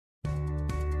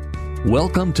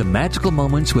Welcome to Magical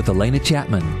Moments with Alena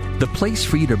Chapman, the place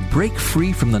for you to break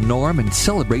free from the norm and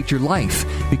celebrate your life,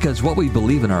 because what we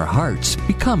believe in our hearts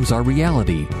becomes our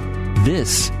reality.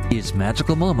 This is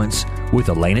Magical Moments with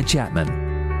Alena Chapman.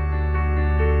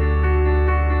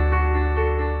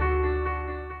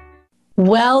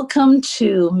 Welcome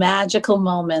to Magical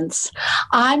Moments.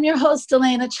 I'm your host,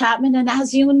 Alena Chapman, and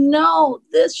as you know,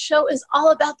 this show is all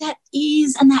about that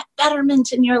ease and that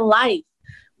betterment in your life,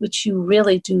 which you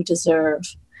really do deserve.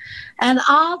 And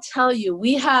I'll tell you,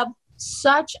 we have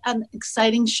such an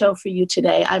exciting show for you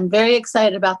today. I'm very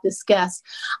excited about this guest.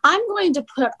 I'm going to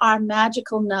put our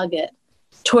magical nugget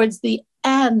towards the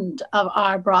end of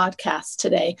our broadcast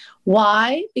today.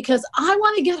 Why? Because I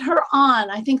want to get her on.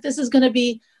 I think this is going to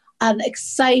be an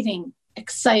exciting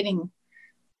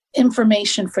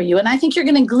information for you. And I think you're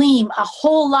going to glean a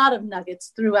whole lot of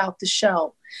nuggets throughout the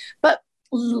show. But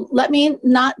let me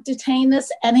not detain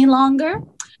this any longer.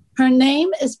 Her name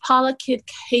is Paula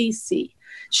Casey.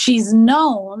 She's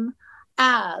known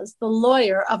as the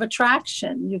Lawyer of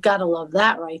Attraction. You've got to love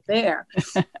that right there.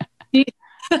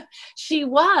 She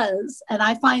was, and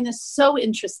I find this so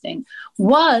interesting,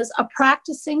 was a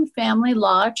practicing family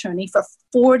law attorney for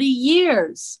 40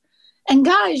 years. And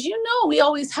guys, you know, we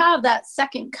always have that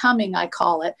second coming, I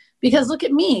call it, because look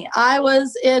at me. I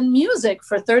was in music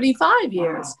for 35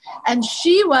 years, and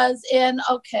she was in,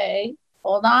 okay,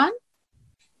 hold on.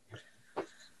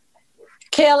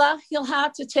 Kayla, you'll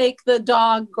have to take the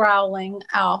dog growling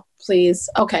out, please.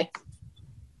 Okay.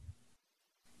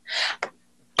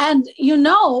 And, you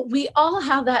know, we all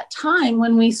have that time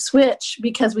when we switch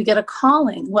because we get a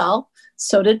calling. Well,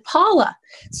 so did Paula.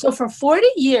 So for 40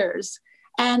 years,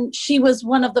 and she was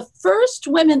one of the first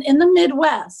women in the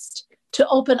Midwest to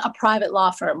open a private law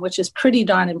firm, which is pretty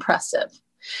darn impressive.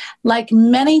 Like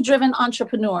many driven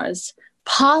entrepreneurs,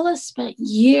 Paula spent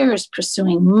years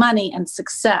pursuing money and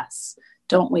success,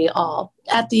 don't we all,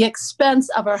 at the expense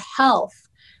of her health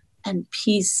and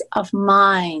peace of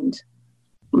mind.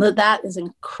 That is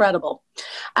incredible.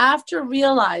 After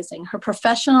realizing her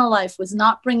professional life was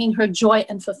not bringing her joy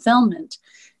and fulfillment,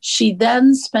 she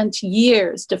then spent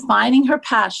years defining her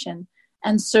passion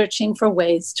and searching for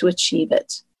ways to achieve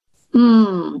it.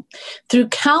 Through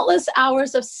countless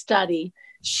hours of study,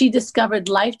 she discovered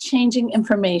life-changing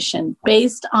information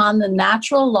based on the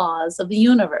natural laws of the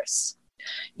universe.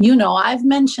 You know, I've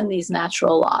mentioned these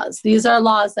natural laws. These are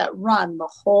laws that run the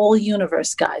whole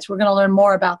universe, guys. We're going to learn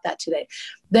more about that today.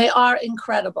 They are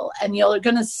incredible, and you're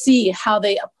going to see how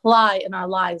they apply in our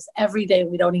lives every day.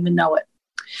 We don't even know it.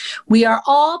 We are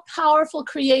all powerful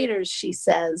creators, she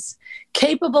says,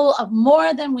 capable of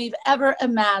more than we've ever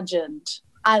imagined.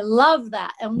 I love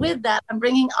that. And with that, I'm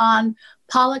bringing on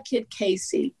Paula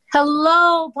Casey.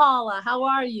 Hello, Paula. How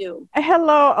are you?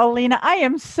 Hello, Alena. I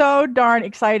am so darn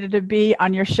excited to be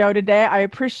on your show today. I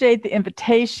appreciate the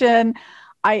invitation.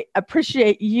 I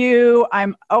appreciate you.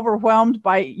 I'm overwhelmed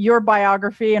by your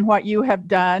biography and what you have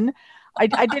done.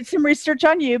 I did some research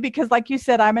on you because, like you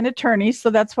said, I'm an attorney, so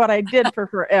that's what I did for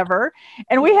forever.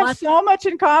 And we have so much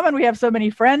in common. We have so many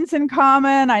friends in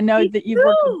common. I know that you've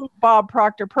worked with Bob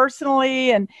Proctor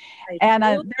personally, and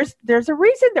there's a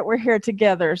reason that we're here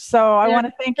together. So I want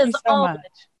to thank you so much.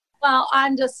 Well,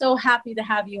 I'm just so happy to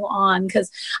have you on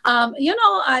because, you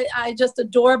know, I just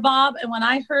adore Bob. And when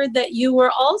I heard that you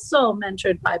were also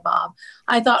mentored by Bob,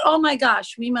 I thought, oh my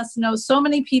gosh, we must know so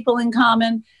many people in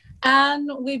common. And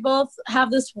we both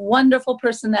have this wonderful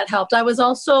person that helped. I was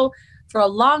also, for a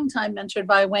long time, mentored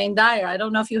by Wayne Dyer. I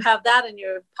don't know if you have that in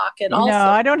your pocket also. No,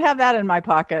 I don't have that in my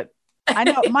pocket. I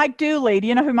know Mike Dooley. Do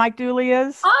you know who Mike Dooley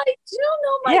is? I do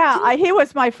know Mike Dooley. He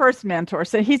was my first mentor.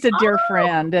 So he's a dear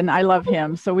friend, and I love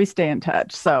him. So we stay in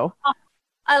touch. So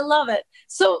I love it.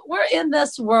 So we're in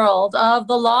this world of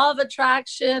the law of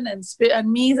attraction and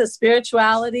me, the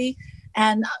spirituality.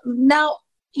 And now,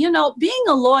 you know, being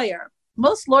a lawyer,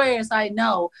 most lawyers I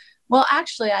know, well,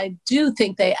 actually, I do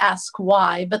think they ask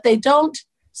why, but they don't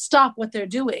stop what they're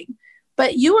doing.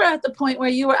 But you were at the point where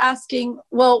you were asking,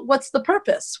 well, what's the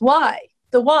purpose? Why?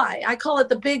 The why. I call it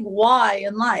the big why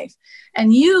in life.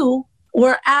 And you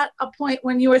were at a point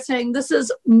when you were saying, this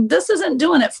isn't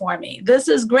doing it for me. This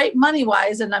is great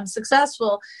money-wise, and I'm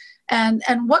successful. And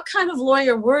what kind of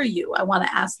lawyer were you? I want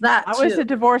to ask that, I was a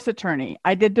divorce attorney.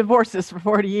 I did divorces for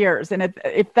 40 years. And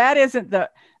if that isn't the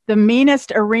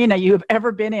meanest arena you've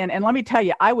ever been in, and let me tell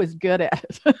you, I was good at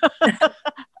it.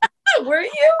 Were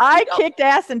you? I kicked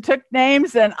ass and took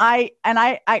names, and I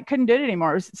couldn't do it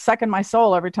anymore. It was sucking my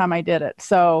soul every time I did it.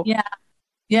 So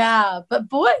yeah. But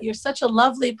boy, you're such a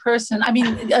lovely person. I mean,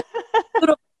 a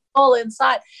beautiful soul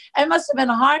inside. It must have been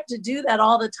hard to do that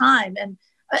all the time. And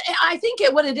I think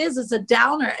what it is a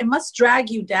downer. It must drag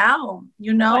you down,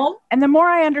 you know? And the more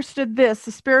I understood this,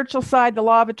 the spiritual side, the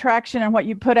law of attraction, and what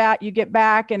you put out, you get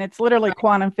back, and it's literally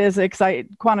quantum physics.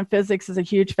 Quantum physics is a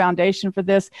huge foundation for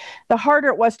this. The harder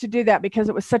it was to do that because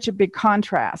it was such a big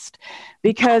contrast,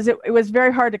 because it was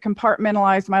very hard to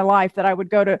compartmentalize my life, that I would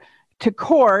go to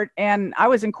court, and I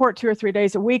was in court 2 or 3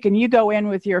 days a week, and you go in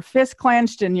with your fist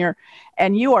clenched and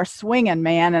you are swinging,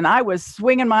 man. And I was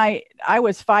I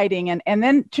was fighting. And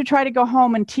then to try to go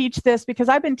home and teach this, because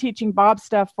I've been teaching Bob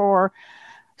stuff for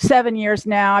 7 years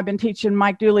now. I've been teaching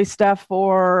Mike Dooley stuff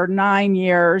for 9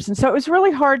 years. And so it was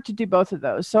really hard to do both of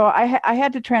those. So I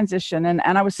had to transition, and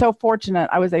I was so fortunate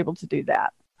I was able to do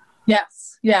that.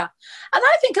 Yes. Yeah. And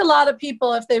I think a lot of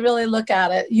people, if they really look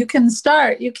at it, you can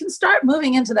start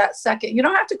moving into that second. You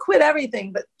don't have to quit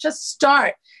everything, but just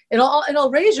start.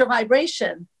 It'll raise your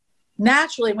vibration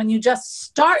naturally when you just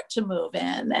start to move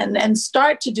in and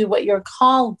start to do what you're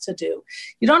called to do.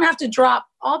 You don't have to drop,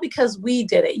 all because we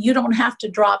did it. You don't have to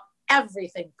drop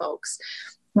everything, folks.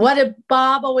 What did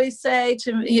Bob always say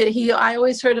to me? I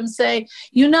always heard him say,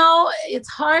 it's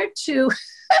hard to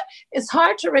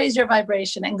raise your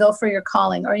vibration and go for your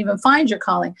calling, or even find your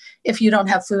calling, if you don't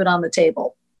have food on the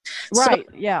table. Right.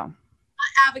 So, yeah. I'm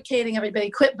not advocating everybody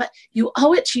quit, but you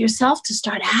owe it to yourself to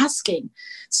start asking.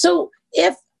 So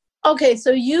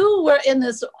so you were in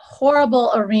this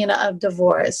horrible arena of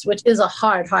divorce, which is a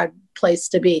hard place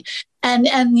to be.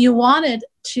 And you wanted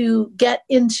to get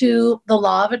into the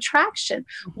law of attraction.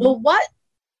 Mm-hmm. Well, what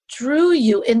drew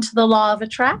you into the law of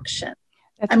attraction?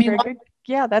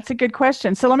 That's a good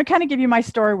question. So let me kind of give you my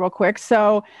story real quick.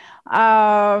 So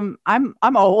I'm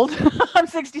old. I'm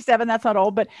 67. That's not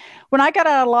old. But when I got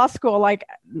out of law school,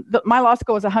 my law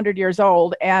school was 100 years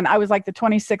old, and I was like the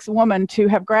 26th woman to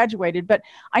have graduated. But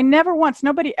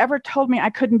nobody ever told me I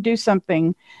couldn't do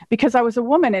something because I was a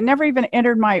woman. It never even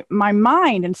entered my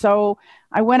mind. And so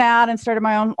I went out and started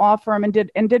my own law firm and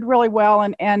did really well.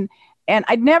 And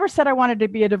I never said I wanted to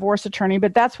be a divorce attorney,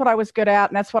 but that's what I was good at,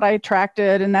 and that's what I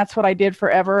attracted, and that's what I did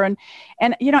forever. And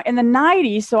in the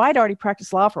 90s, so I'd already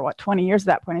practiced law for 20 years at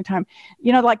that point in time.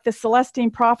 Like the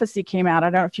Celestine Prophecy came out. I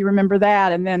don't know if you remember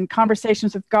that. And then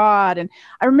Conversations with God. And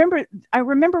I remember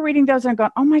reading those and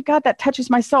going, oh my God, that touches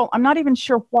my soul. I'm not even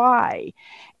sure why.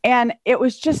 And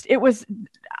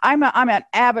I'm an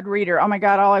avid reader. Oh my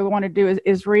God, all I want to do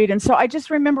is read. And so I just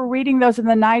remember reading those in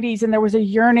the 90s, and there was a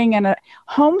yearning and a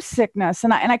homesickness.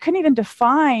 And I couldn't even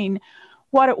define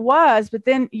what it was. But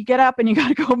then you get up and you got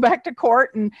to go back to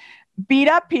court and beat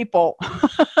up people.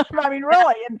 I mean,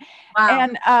 really.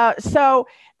 Wow. So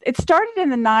it started in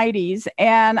the 90s,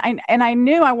 and I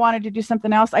knew I wanted to do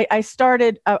something else. I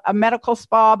started a medical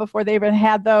spa before they even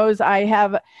had those. I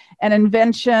have an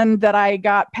invention that I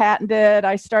got patented.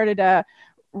 I started a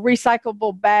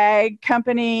recyclable bag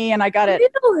company, and I got it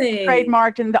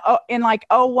trademarked in like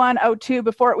 01, 02,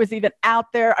 before it was even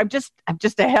out there. I'm just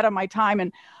ahead of my time,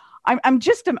 and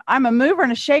I'm a mover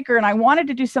and a shaker, and I wanted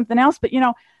to do something else, but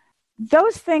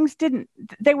those things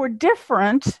they were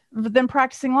different than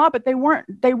practicing law, but they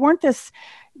weren't this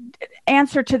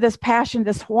answer to this passion,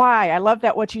 this why. I love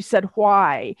that, what you said,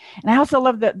 why. And I also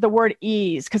love the word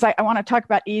ease, because I want to talk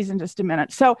about ease in just a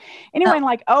minute. So anyway, in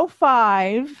like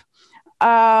 05,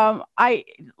 I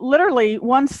literally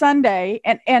one Sunday,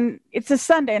 and it's a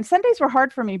Sunday, and Sundays were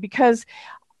hard for me because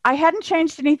I hadn't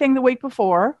changed anything the week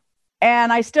before,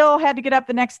 and I still had to get up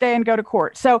the next day and go to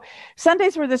court. So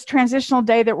Sundays were this transitional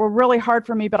day that were really hard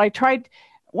for me, but I tried.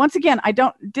 Once again, I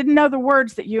didn't know the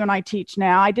words that you and I teach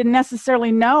now. I didn't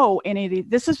necessarily know any of these.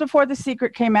 This is before The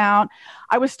Secret came out.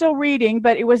 I was still reading,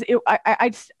 but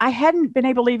I hadn't been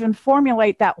able to even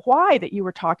formulate that why that you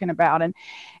were talking about.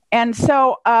 And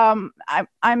so I'm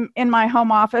in my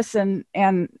home office, and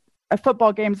a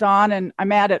football game's on, and I'm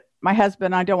mad at my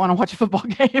husband. I don't want to watch a football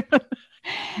game.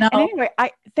 No. And anyway,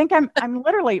 I think I'm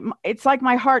literally, it's like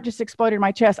my heart just exploded in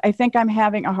my chest. I think I'm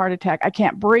having a heart attack. I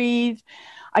can't breathe.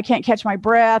 I can't catch my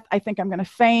breath. I think I'm going to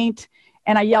faint.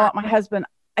 And I yell at my husband,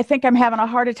 I think I'm having a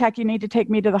heart attack. You need to take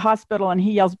me to the hospital. And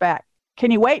he yells back,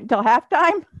 can you wait until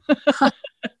halftime?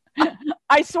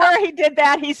 I swear he did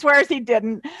that. He swears he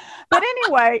didn't. But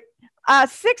anyway,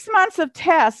 6 months of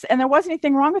tests, and there wasn't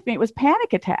anything wrong with me. It was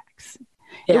panic attacks.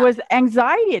 Yeah. It was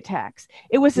anxiety attacks.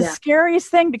 It was the scariest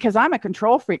thing, because I'm a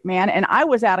control freak, man, and I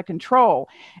was out of control.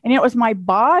 And it was my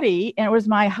body, and it was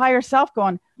my higher self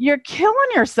going, you're killing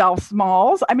yourself,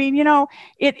 Smalls. I mean,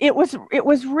 it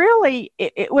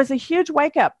was a huge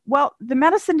wake up. Well, the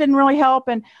medicine didn't really help.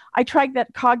 And I tried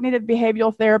that cognitive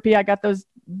behavioral therapy. I got those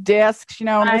discs,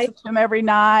 and listened to them every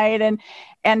night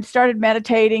and started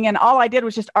meditating. And all I did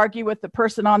was just argue with the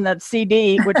person on the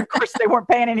CD, which of course they weren't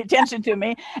paying any attention to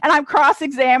me. And I'm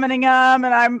cross-examining them,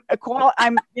 and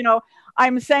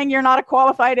I'm saying you're not a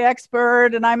qualified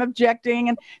expert, and I'm objecting.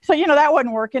 And so, that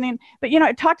wasn't working. But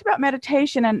it talked about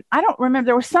meditation, and I don't remember,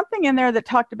 there was something in there that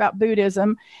talked about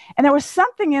Buddhism, and there was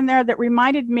something in there that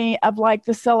reminded me of like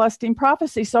the Celestine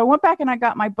prophecy. So I went back and I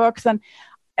got my books, and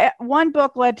one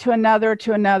book led to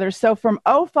another. So from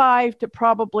 2005 to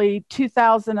probably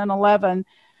 2011,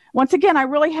 once again, I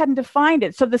really hadn't defined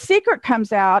it. So The Secret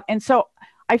comes out, and so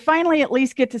I finally at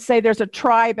least get to say there's a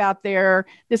tribe out there.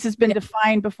 This has been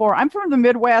defined before. I'm from the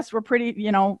Midwest. We're pretty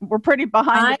behind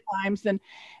the times.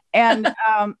 And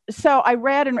so I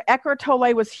read, and Eckhart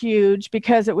Tolle was huge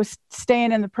because it was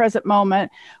staying in the present moment,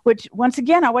 which once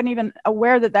again, I wasn't even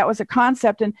aware that was a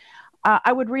concept. And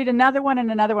I would read another one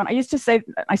and another one. I used to say,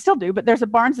 I still do, but there's a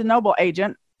Barnes and Noble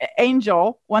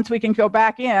angel, once we can go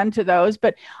back into those,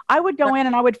 but I would go in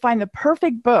and I would find the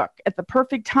perfect book at the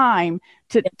perfect time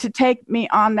to take me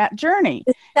on that journey.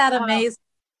 Isn't that amazing?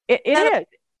 It is. How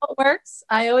it works.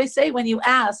 I always say when you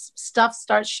ask, stuff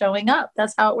starts showing up.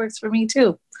 That's how it works for me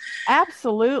too.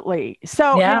 Absolutely.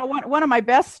 So, one of my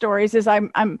best stories is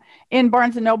I'm in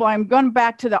Barnes and Noble. I'm going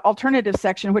back to the alternative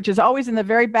section, which is always in the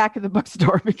very back of the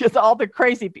bookstore because all the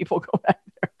crazy people go back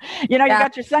there. You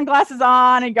got your sunglasses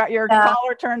on and got your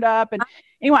collar turned up. And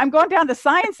anyway, I'm going down the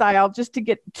science aisle just to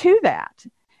get to that.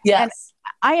 Yes. And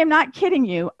I am not kidding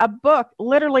you. A book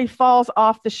literally falls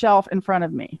off the shelf in front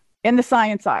of me in the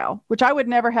science aisle, which I would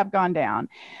never have gone down.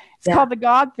 It's called The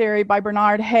God Theory by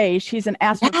Bernard Hayes. She's an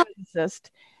astrophysicist.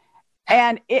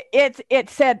 And it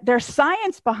said there's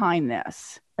science behind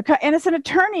this. Okay. And as an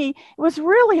attorney, it was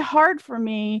really hard for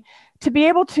me to be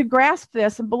able to grasp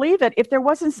this and believe it if there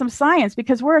wasn't some science,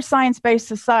 because we're a science-based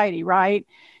society, right?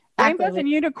 Rainbows and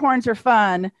unicorns are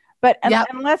fun, but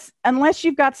unless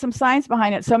you've got some science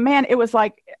behind it. So man, it was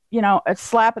like, a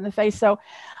slap in the face. So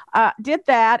did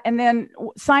that, and then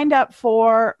signed up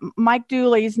for Mike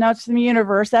Dooley's Notes from the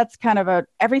Universe. That's kind of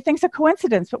everything's a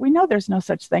coincidence, but we know there's no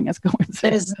such thing as coincidence.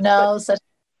 There's no such.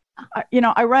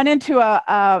 I run into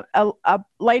a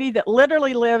lady that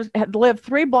literally had lived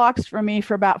 3 blocks from me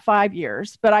for about 5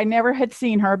 years, but I never had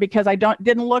seen her because I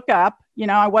didn't look up.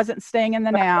 I wasn't staying in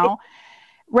the now.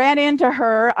 Ran into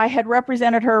her. I had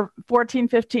represented her 14,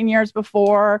 15 years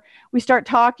before. We start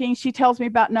talking. She tells me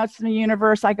about Notes from the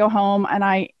Universe. I go home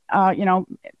and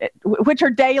which are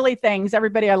daily things.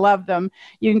 Everybody, I love them.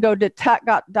 You can go to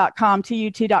tut.com,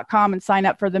 TUT.com, and sign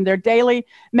up for them. They're daily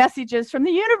messages from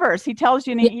the universe. He tells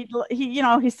you, and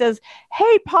he says,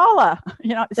 "Hey, Paula,"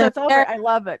 so it's over. I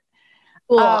love it.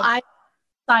 Cool. I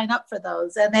sign up for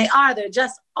those, and they're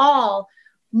just all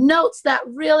notes that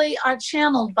really are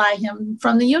channeled by him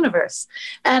from the universe,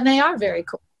 and they are very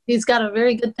cool. He's got a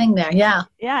very good thing there. Yeah.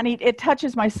 Yeah. And it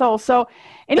touches my soul. So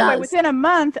anyway, within a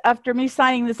month after me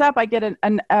signing this up, I get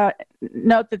a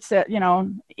note that said,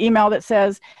 email that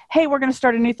says, "Hey, we're going to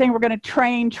start a new thing. We're going to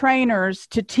train trainers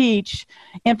to teach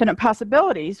Infinite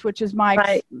Possibilities," which is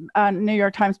my New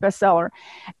York Times bestseller.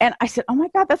 And I said, "Oh my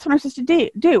God, that's what I'm supposed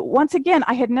to do." Once again,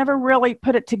 I had never really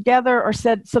put it together or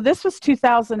said, so this was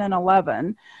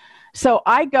 2011. So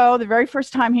I go the very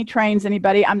first time he trains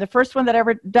anybody. I'm the first one that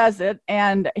ever does it,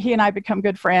 and he and I become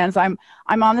good friends. I'm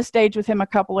on the stage with him a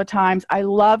couple of times. I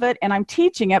love it, and I'm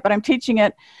teaching it, but I'm teaching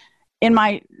it in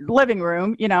my living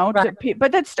room,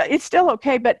 but it's still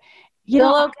okay. But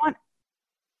I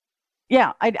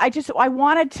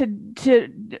wanted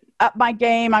to up my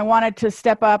game. I wanted to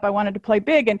step up. I wanted to play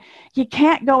big, and you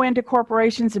can't go into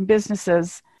corporations and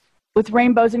businesses with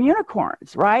rainbows and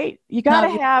unicorns, right? You got to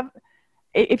have.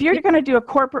 If you're going to do a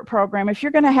corporate program, if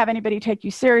you're going to have anybody take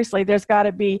you seriously, there's got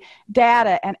to be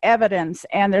data and evidence,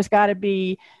 and there's got to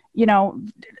be,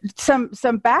 some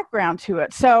background to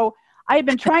it. So I've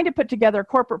been trying to put together a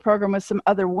corporate program with some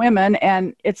other women,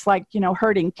 and it's like,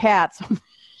 herding cats.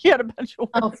 You had a bunch of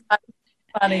women. Oh,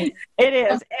 funny. It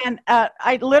is. And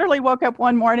I literally woke up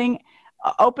one morning,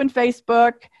 opened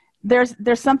Facebook. There's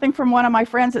something from one of my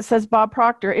friends that says Bob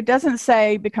Proctor. It doesn't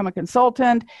say become a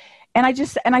consultant. And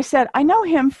I said, I know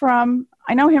him from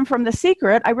The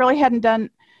Secret. I really hadn't done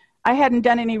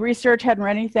any research, hadn't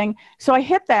read anything. So I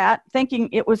hit that thinking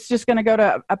it was just going to go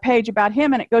to a page about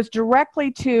him, and it goes directly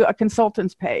to a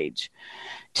consultant's page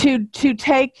to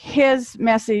take his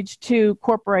message to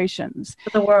corporations.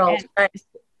 For the world.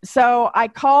 So I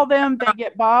call them, they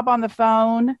get Bob on the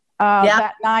phone.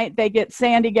 That night they get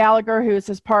Sandy Gallagher, who is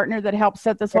his partner that helped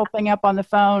set this whole thing up on the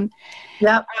phone.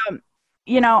 Yep.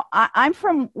 I'm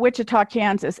from Wichita,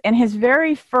 Kansas, and his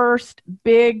very first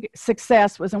big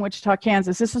success was in Wichita,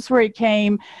 Kansas. This is where he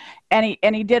came, and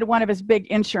he did one of his big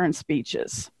insurance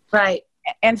speeches. Right.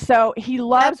 And so he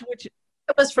loves Wichita.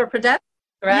 It was for Prudential,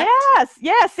 correct?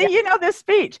 Yes. See, you know this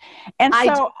speech. And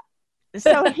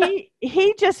so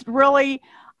he just really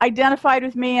identified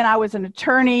with me, and I was an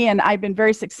attorney, and I've been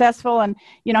very successful. And,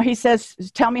 he says,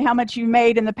 tell me how much you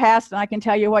made in the past, and I can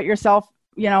tell you what your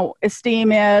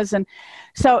esteem is. And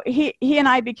so he and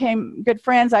I became good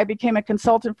friends. I became a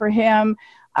consultant for him,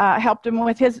 helped him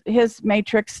with his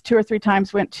matrix 2 or 3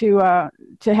 times, went to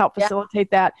help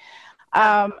facilitate that.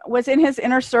 Was in his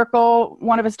inner circle,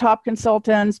 one of his top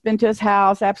consultants, been to his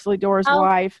house, absolutely adore his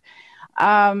wife.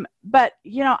 But,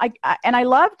 I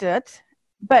loved it.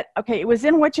 But okay, it was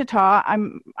in Wichita.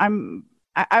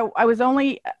 I was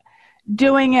only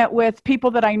doing it with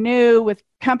people that I knew, with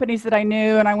companies that I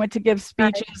knew, and I went to give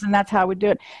speeches, and that's how I would do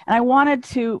it. And I wanted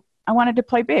to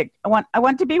play big. I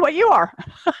want to be what you are.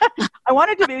 I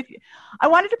wanted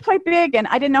to play big, and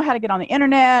I didn't know how to get on the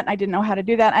internet. I didn't know how to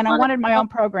do that, and I wanted my own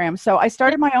program. So I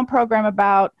started my own program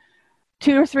about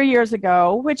 2 or 3 years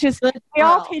ago, which is we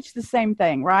all teach the same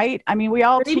thing, right? I mean, we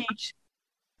all teach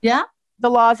the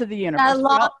laws of the universe.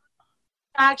 Law of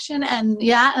attraction, and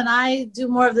I do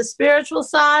more of the spiritual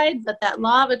side, but that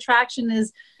law of attraction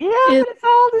is but it's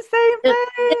all the same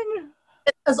thing.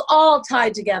 It is all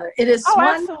tied together. It is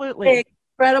one big,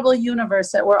 incredible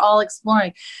universe that we're all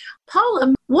exploring.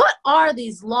 Paula, what are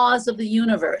these laws of the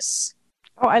universe?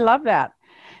 Oh, I love that.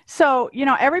 So,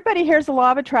 everybody hears the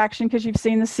law of attraction because you've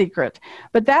seen The Secret,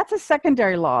 but that's a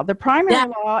secondary law. The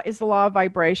primary law is the law of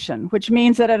vibration, which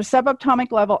means that at a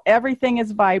subatomic level, everything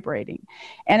is vibrating,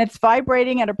 and it's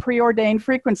vibrating at a preordained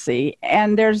frequency.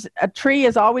 And a tree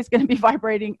is always going to be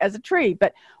vibrating as a tree,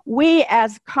 but we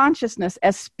as consciousness,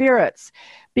 as spirits,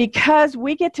 because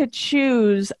we get to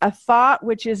choose a thought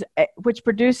which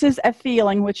produces a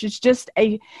feeling, which is just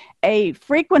a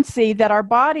frequency that our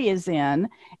body is in,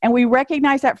 and we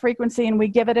recognize that frequency and we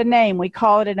give it a name. We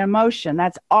call it an emotion.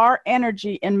 That's our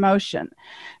energy in motion.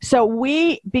 So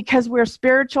because we're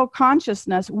spiritual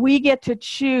consciousness, we get to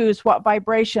choose what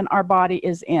vibration our body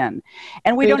is in.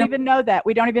 And we don't even know that.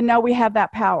 We don't even know we have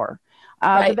that power.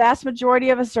 The vast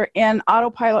majority of us are in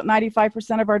autopilot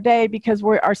 95% of our day because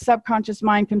our subconscious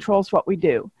mind controls what we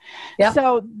do. Yep.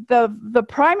 So the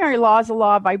primary law is the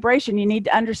law of vibration. You need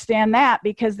to understand that,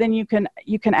 because then you can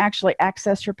actually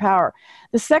access your power.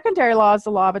 The secondary law is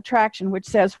the law of attraction, which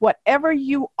says whatever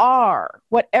you are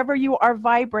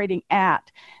vibrating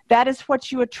at, that is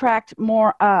what you attract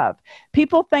more of.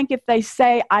 People think if they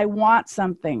say, I want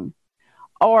something,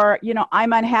 or,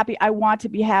 I'm unhappy, I want to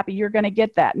be happy, you're going to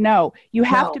get that. No, you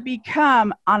have to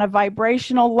become on a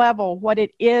vibrational level what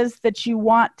it is that you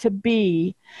want to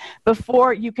be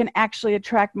before you can actually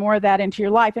attract more of that into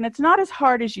your life. And it's not as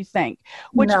hard as you think,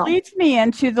 which leads me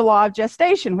into the law of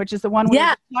gestation, which is the one we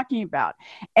were talking about.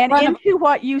 And into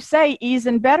what you say, ease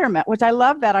and betterment, which I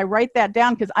love that. I write that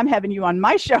down because I'm having you on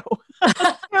my show.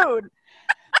 Dude.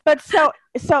 But so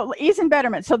ease and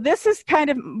betterment. So this is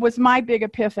was my big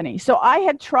epiphany. So I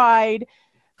had tried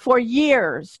for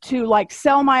years to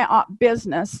sell my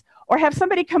business, or have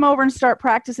somebody come over and start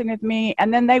practicing with me,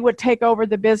 and then they would take over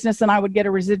the business and I would get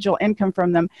a residual income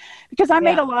from them, because I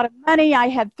made a lot of money. I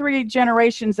had 3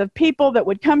 generations of people that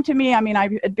would come to me. I mean,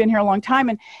 I had been here a long time,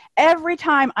 and every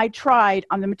time I tried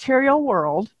on the material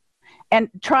world and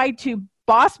tried to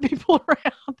boss people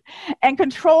around and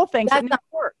control things, and it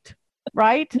worked.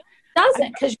 Right? It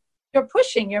doesn't, because you're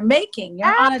pushing, you're making, you're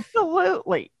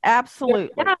absolutely.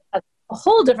 You're a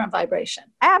whole different vibration.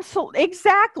 Absolutely,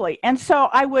 exactly. And so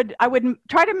I would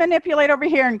try to manipulate over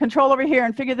here and control over here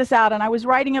and figure this out. And I was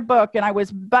writing a book, and I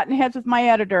was butting heads with my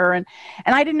editor, and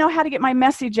I didn't know how to get my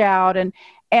message out. And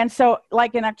so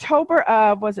in October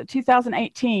of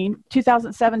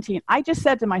 2017, I just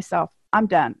said to myself, I'm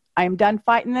done. I am done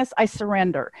fighting this. I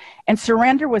surrender. And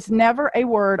surrender was never a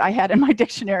word I had in my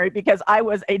dictionary, because I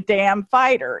was a damn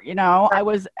fighter. I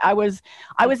was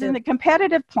in the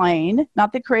competitive plane,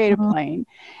 not the creative plane.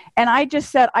 And I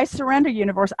just said, I surrender,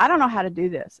 universe. I don't know how to do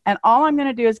this. And all I'm going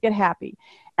to do is get happy.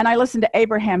 And I listened to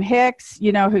Abraham Hicks,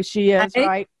 who she is,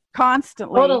 right?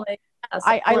 Constantly. Totally. Yes,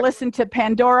 I listened to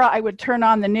Pandora. I would turn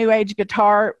on the new age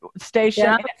guitar station.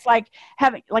 And it's like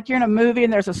you're in a movie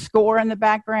and there's a score in the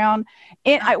background.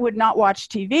 I would not watch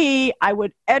TV.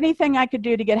 Anything I could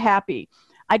do to get happy.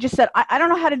 I just said, I don't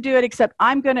know how to do it, except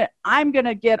I'm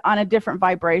gonna get on a different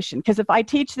vibration. Because if I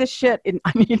teach this shit,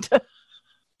 I need to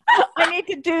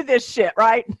do this shit,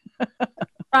 right?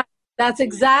 Right. That's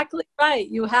exactly right.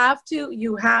 You have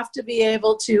to be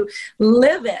able to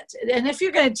live it. And if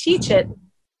you're going to teach it,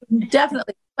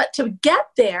 Definitely. But to get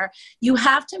there, you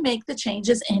have to make the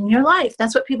changes in your life.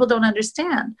 That's what people don't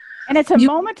understand. And it's a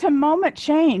moment-to-moment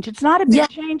change. It's not a big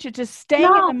change. It's just staying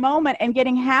in the moment and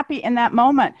getting happy in that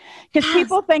moment. Because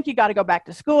people think you got to go back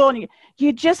to school. And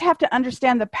you just have to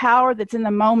understand the power that's in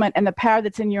the moment and the power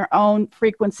that's in your own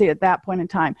frequency at that point in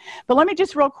time. But let me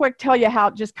just real quick tell you how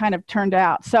it just kind of turned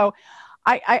out. So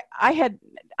I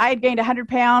had gained 100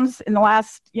 pounds in the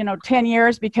last, 10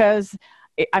 years because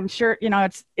I'm sure,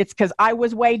 it's because I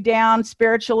was weighed down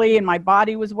spiritually and my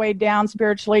body was weighed down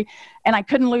spiritually and I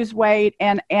couldn't lose weight.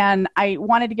 And I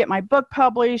wanted to get my book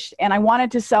published and I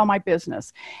wanted to sell my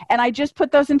business. And I just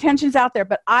put those intentions out there,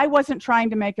 but I wasn't trying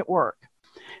to make it work.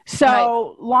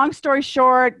 So long story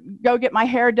short, go get my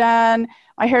hair done.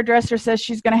 My hairdresser says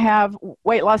she's going to have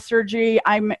weight loss surgery.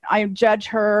 I judge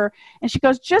her and she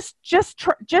goes, just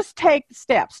take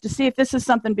steps to see if this is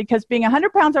something, because being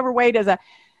 100 pounds overweight is a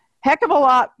heck of a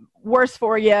lot worse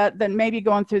for you than maybe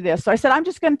going through this. So I said, I'm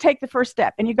just going to take the first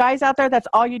step. And you guys out there, that's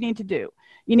all you need to do.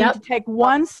 You need to take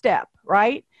one step,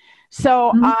 right?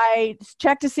 So I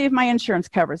checked to see if my insurance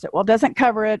covers it. Well, it doesn't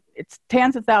cover it. It's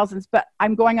tens of thousands, but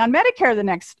I'm going on Medicare the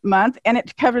next month and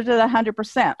it covers it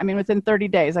 100%. I mean, within 30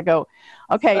 days, I go,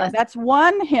 okay, that's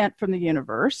one hint from the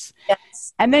universe.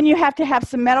 Yes. And then you have to have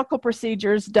some medical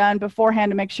procedures done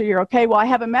beforehand to make sure you're okay. Well, I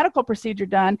have a medical procedure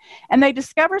done and they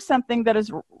discover something that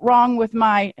is wrong with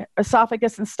my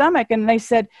esophagus and stomach. And they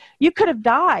said, you could have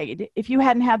died if you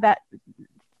hadn't had that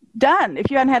done, if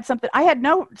you hadn't had something. I had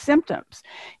no symptoms.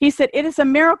 He said, it is a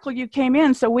miracle you came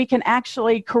in so we can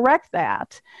actually correct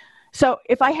that. So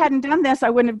if I hadn't done this, I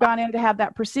wouldn't have gone in to have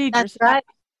that procedure. That's right.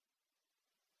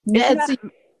 It's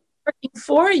working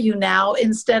for you now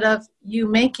instead of you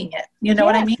making it. You know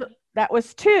what I mean? That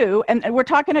was 2. And we're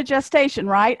talking a gestation,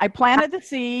 right? I planted the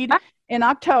seed in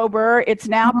October. It's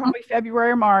now probably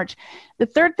February or March. The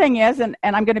third thing is, and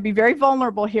I'm going to be very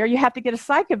vulnerable here, you have to get a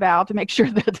psych eval to make sure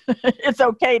that it's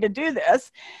okay to do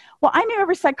this. Well, I knew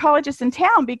every psychologist in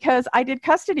town because I did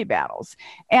custody battles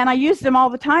and I used them all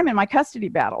the time in my custody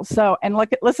battles. So, and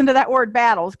listen to that word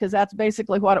battles, because that's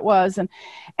basically what it was.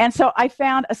 And so I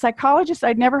found a psychologist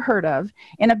I'd never heard of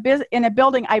in a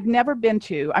building I've never been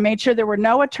to. I made sure there were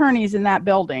no attorneys in that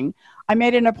building. I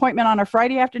made an appointment on a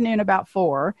Friday afternoon about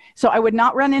 4, so I would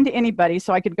not run into anybody,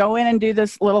 so I could go in and do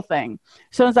this little thing.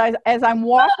 So as I'm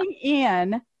walking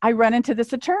in, I run into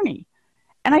this attorney.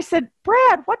 And I said,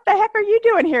 Brad, what the heck are you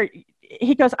doing here?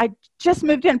 He goes, I just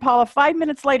moved in, Paula. 5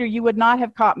 minutes later, you would not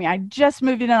have caught me. I just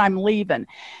moved in and I'm leaving.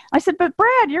 I said, but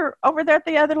Brad, you're over there at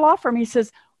the other law firm. He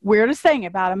says, weirdest thing,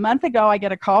 about a month ago, I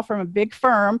get a call from a big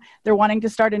firm. They're wanting to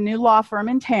start a new law firm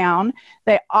in town.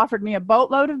 They offered me a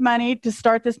boatload of money to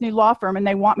start this new law firm, and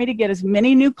they want me to get as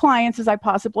many new clients as I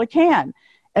possibly can.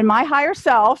 And my higher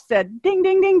self said, ding,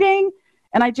 ding, ding, ding.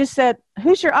 And I just said,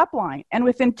 who's your upline? And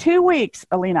within 2 weeks,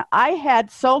 Alena, I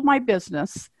had sold my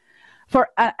business for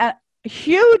a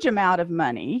huge amount of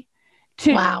money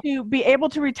to be able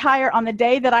to retire on the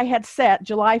day that I had set,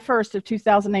 July 1st of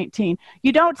 2018.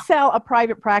 You don't sell a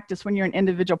private practice when you're an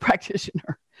individual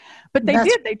practitioner. But they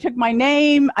did. They took my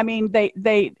name. I mean, they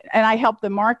and I helped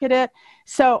them market it.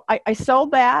 So I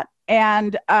sold that.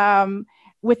 And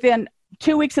within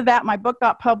 2 weeks of that, my book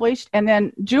got published. And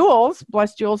then Jules,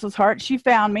 bless Jules's heart, she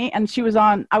found me and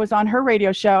I was on her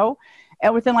radio show.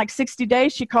 And within like 60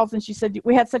 days, she called and she said,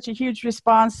 we had such a huge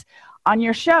response on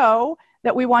your show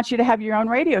that we want you to have your own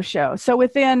radio show. So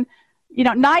within,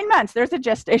 9 months, there's a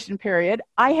gestation period.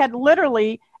 I had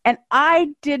literally, and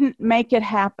I didn't make it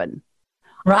happen.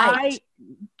 Right. I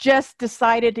just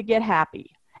decided to get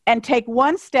happy and take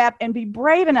one step and be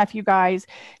brave enough, you guys,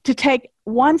 to take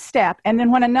one step. And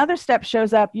then when another step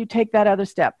shows up, you take that other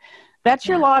step. That's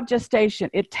your law of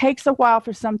gestation. It takes a while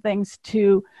for some things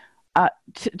to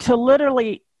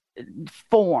literally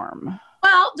form.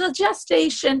 Well,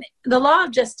 the law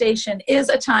of gestation is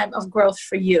a time of growth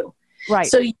for you. Right.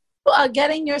 So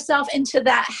getting yourself into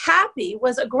that happy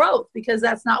was a growth, because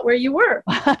that's not where you were.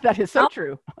 That is so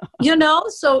true.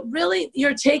 So really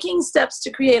you're taking steps to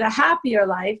create a happier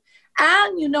life,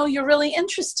 and you're really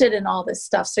interested in all this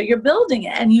stuff. So you're building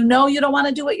it, and you don't want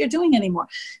to do what you're doing anymore.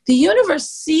 The universe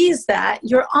sees that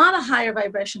you're on a higher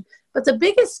vibration. But the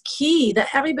biggest key that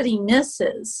everybody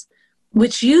misses,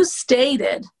 which you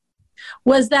stated,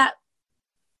 was that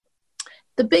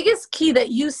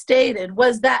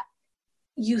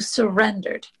you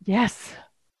surrendered. Yes.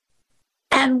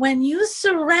 And when you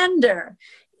surrender,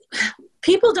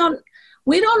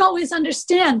 we don't always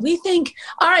understand. We think,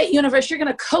 all right, universe, you're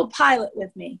going to co-pilot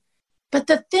with me. But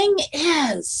the thing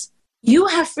is, you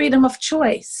have freedom of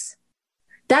choice.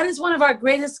 That is one of our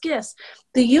greatest gifts.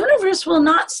 The universe will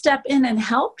not step in and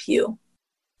help you.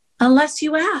 unless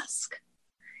you ask.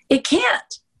 It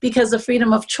can't, because the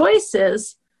freedom of choice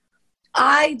is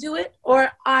I do it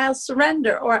or I'll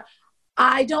surrender, or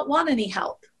I don't want any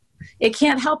help. It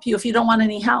can't help you if you don't want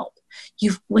any help.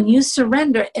 When you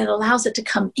surrender, it allows it to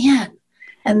come in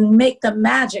and make the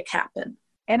magic happen.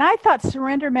 And I thought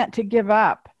surrender meant to give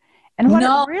up. And what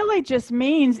it really just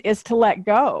means is to let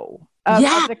go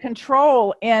of the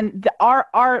control in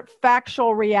our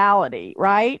factual reality,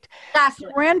 right? Exactly.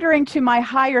 Surrendering to my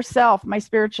higher self, my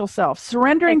spiritual self,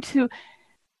 surrendering to,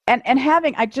 and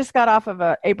having, I just got off of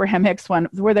a Abraham Hicks one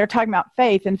where they're talking about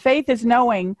faith, and faith is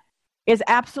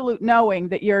absolute knowing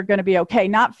that you're going to be okay.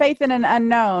 Not faith in an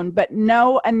unknown, but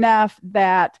know enough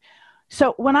that,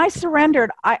 so when I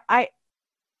surrendered,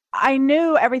 I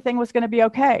knew everything was going to be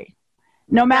okay,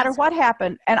 no matter what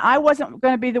happened. And I wasn't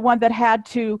going to be the one that had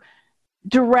to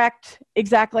direct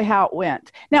exactly how it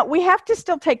went. Now, we have to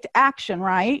still take action,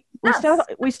 right? Yes.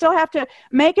 We still have to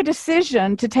make a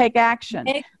decision to take action.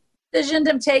 Make a decision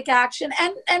to take action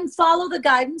and follow the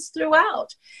guidance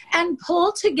throughout and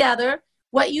pull together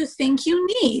what you think you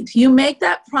need. You can make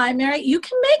that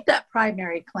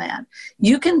primary plan.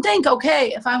 You can think,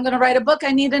 okay, if I'm going to write a book,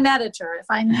 I need an editor. If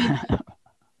I need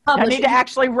I need to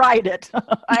actually write it.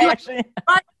 I actually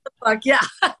write the book, yeah.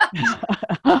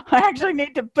 I actually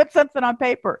need to put something on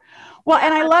paper. Well,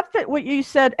 and I love that what you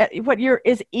said,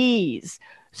 is ease.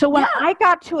 So when I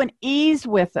got to an ease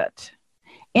with it,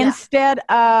 instead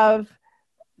of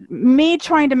me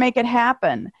trying to make it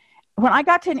happen, when I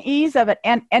got to an ease of it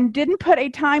and didn't put a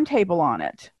timetable on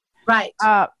it. Right.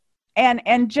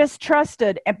 And just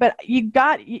trusted, but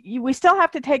we still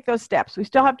have to take those steps. We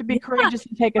still have to be courageous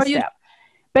and take a step.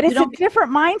 But it's a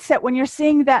different mindset when you're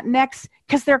seeing that next,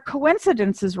 because they're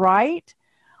coincidences, right?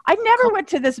 I never went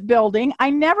to this building.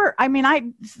 I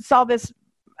saw this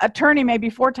attorney maybe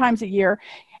 4 times a year.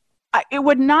 It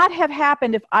would not have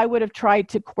happened if I would have tried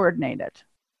to coordinate it.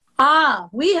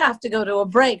 We have to go to a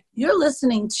break. You're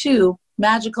listening to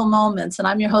Magical Moments, and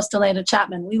I'm your host, Alena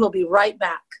Chapman. We will be right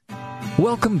back.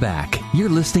 Welcome back. You're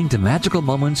listening to Magical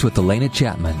Moments with Alena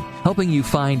Chapman, helping you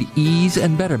find ease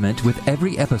and betterment with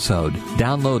every episode.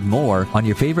 Download more on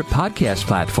your favorite podcast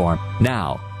platform.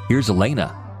 Now, here's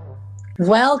Alena.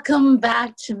 Welcome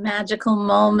back to Magical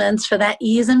Moments for that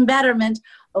ease and betterment.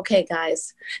 Okay,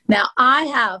 guys. Now, I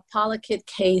have Paula Kidd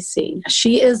Casey.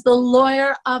 She is the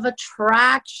lawyer of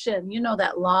attraction. You know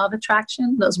that law of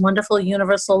attraction, those wonderful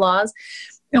universal laws.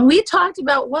 And we talked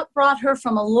about what brought her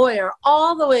from a lawyer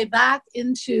all the way back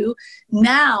into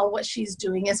now what she's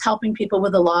doing is helping people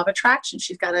with the law of attraction.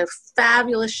 She's got a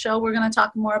fabulous show we're going to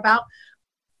talk more about.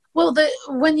 Well,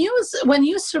 when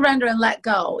you surrender and let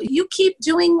go, you keep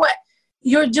doing what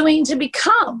you're doing to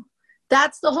become.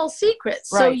 That's the whole secret.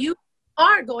 Right. So you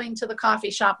are going to the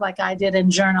coffee shop like I did and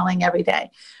journaling every day.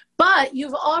 But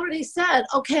you've already said,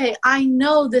 okay, I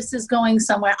know this is going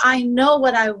somewhere. I know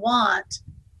what I want,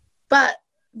 but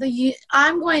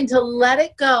I'm going to let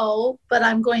it go, but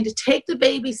I'm going to take the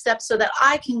baby steps so that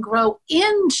I can grow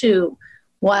into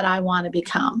what I want to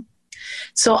become.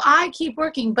 So I keep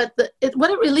working, but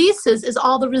what it releases is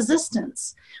all the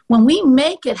resistance. When we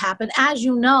make it happen, as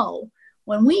you know,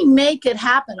 when we make it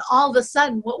happen, all of a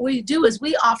sudden what we do is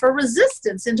we offer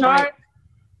resistance into our,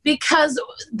 because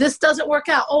this doesn't work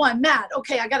out. Oh, I'm mad.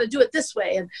 Okay, I got to do it this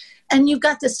way. And you've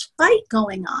got this fight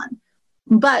going on.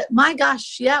 But my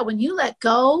gosh, when you let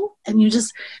go and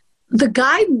the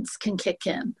guidance can kick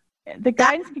in. The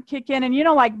guidance can kick in. And,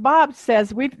 like Bob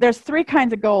says, there's 3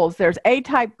 kinds of goals. There's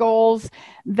A-type goals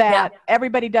that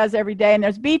everybody does every day. And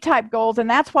there's B-type goals. And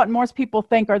that's what most people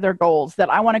think are their goals, that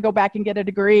I want to go back and get a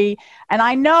degree. And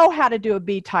I know how to do a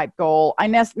B-type goal. I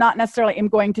not necessarily am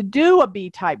going to do a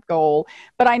B-type goal,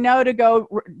 but I know to go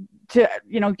to,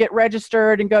 get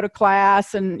registered and go to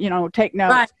class and, take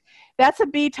notes. Right. That's a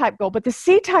B-type goal. But the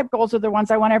C-type goals are the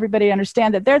ones I want everybody to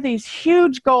understand, that they're these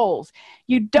huge goals.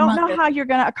 You don't know how you're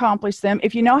going to accomplish them.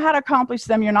 If you know how to accomplish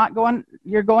them,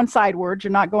 you're going sideways,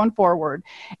 you're not going forward.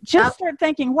 Just start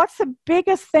thinking, what's the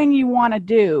biggest thing you want to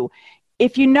do?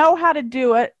 If you know how to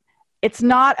do it, it's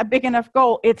not a big enough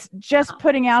goal. It's just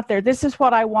putting out there, this is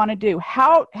what I want to do.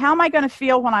 How am I going to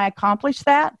feel when I accomplish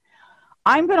that?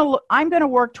 I'm going to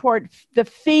work toward the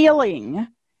feeling.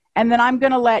 And then I'm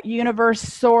going to let universe,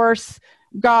 source,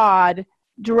 God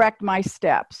direct my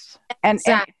steps. And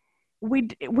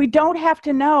we don't have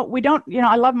to know. We don't,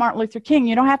 I love Martin Luther King.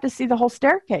 You don't have to see the whole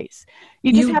staircase.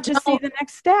 You just have to see the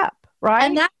next step, right?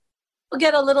 And that will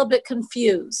get a little bit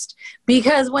confused,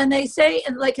 because when they say,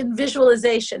 like in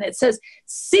visualization, it says,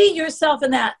 see yourself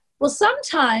in that. Well,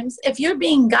 sometimes if you're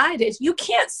being guided, you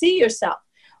can't see yourself,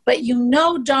 but you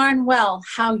know darn well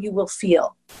how you will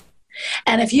feel.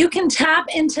 And if you can tap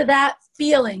into that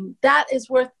feeling, that is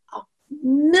worth a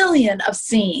million of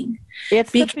seeing.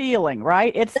 It's the feeling,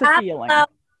 right? It's the feeling. Allows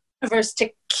the universe to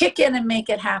kick in and make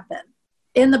it happen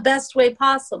in the best way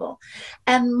possible.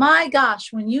 And my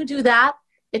gosh, when you do that,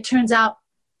 it turns out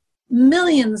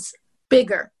millions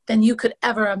bigger than you could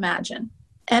ever imagine.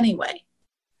 Anyway.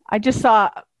 I just saw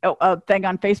a thing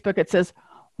on Facebook. It says,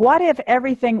 what if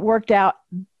everything worked out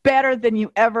better than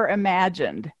you ever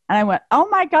imagined? And I went, oh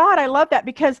my God, I love that,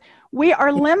 because we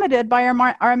are limited by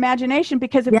our imagination,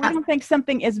 because if we don't think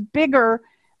something is bigger,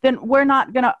 then we're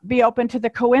not going to be open to the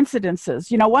coincidences.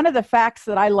 You know, one of the facts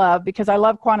that I love, because I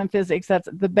love quantum physics, that's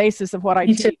the basis of what I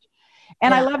teach.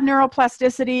 And I love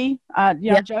neuroplasticity.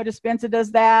 Joe Dispenza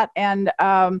does that. And,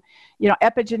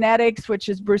 epigenetics, which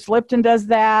is Bruce Lipton does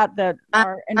that. That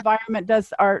our environment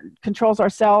controls our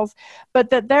cells. But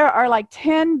that there are like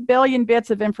 10 billion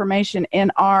bits of information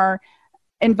in our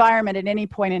environment at any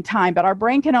point in time. But our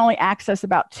brain can only access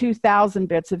about 2,000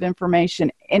 bits of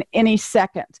information in any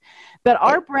second. But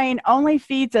our brain only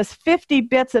feeds us 50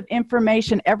 bits of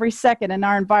information every second in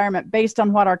our environment based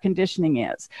on what our conditioning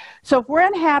is. So if we're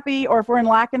unhappy, or if we're in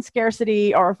lack and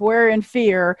scarcity, or if we're in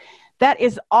fear, that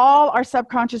is all our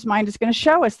subconscious mind is going to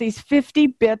show us, these 50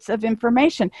 bits of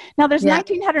information. Now, there's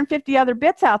 1,950 other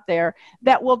bits out there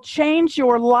that will change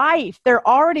your life. They're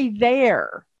already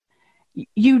there.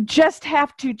 You just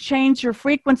have to change your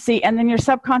frequency, and then your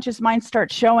subconscious mind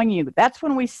starts showing you. That's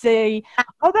when we say,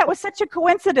 oh, that was such a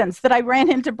coincidence that I ran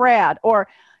into Brad. Or,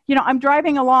 I'm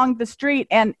driving along the street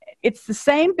and it's the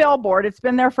same billboard. It's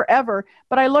been there forever,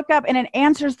 but I look up and it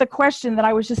answers the question that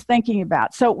I was just thinking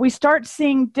about. So we start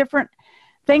seeing different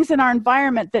things in our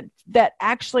environment that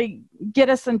actually get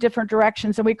us in different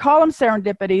directions. And we call them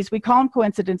serendipities. We call them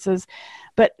coincidences,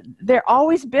 but they're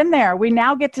always been there. We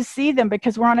now get to see them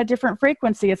because we're on a different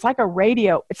frequency. It's like a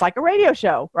radio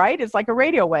show, right? It's like a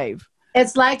radio wave.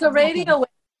 It's like a radio wave.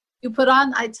 You put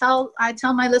on, I tell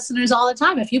my listeners all the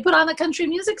time, if you put on a country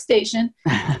music station,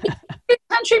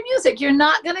 country music, you're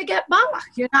not going to get Bach.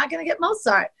 You're not going to get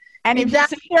Mozart. And if you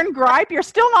sit there and gripe, you're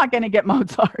still not going to get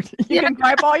Mozart. You can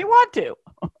gripe all you want to.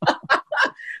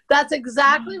 That's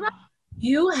exactly right.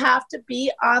 You have to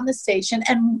be on the station.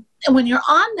 And when you're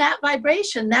on that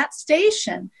vibration, that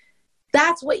station,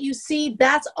 that's what you see.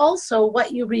 That's also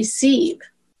what you receive.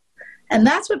 And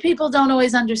that's what people don't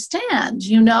always understand.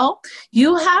 You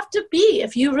have to be,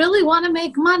 if you really want to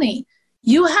make money,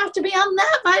 you have to be on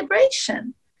that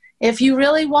vibration. If you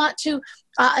really want to,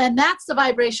 and that's the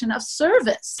vibration of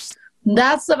service.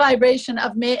 That's the vibration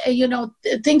of,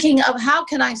 thinking of how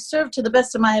can I serve to the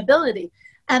best of my ability,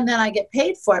 and then I get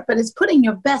paid for it. But it's putting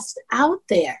your best out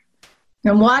there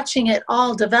and watching it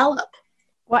all develop.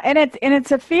 Well, and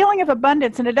it's a feeling of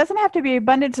abundance, and it doesn't have to be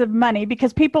abundance of money,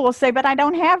 because people will say, but I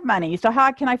don't have money, so how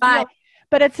can I feel? Right.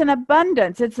 But it's an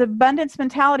abundance. It's abundance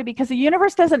mentality, because the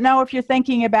universe doesn't know if you're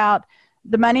thinking about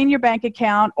the money in your bank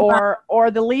account or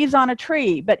the leaves on a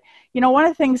tree. But, one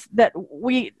of the things that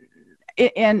we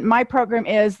in my program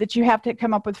is that you have to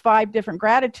come up with 5 different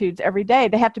gratitudes every day.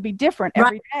 They have to be different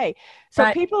every day. So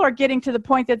people are getting to the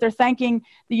point that they're thanking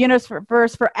the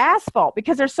universe for asphalt,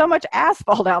 because there's so much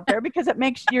asphalt out there, because it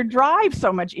makes your drive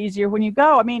so much easier when you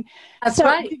go. I mean, that's so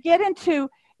right. To get into,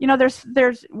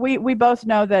 we both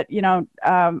know that,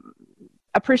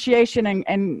 appreciation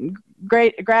and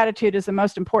great gratitude is the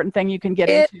most important thing you can get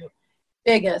into.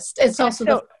 Biggest. It's also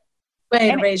the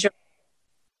way to raise your.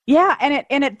 Yeah,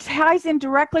 and it ties in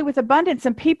directly with abundance,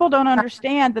 and people don't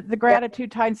understand that the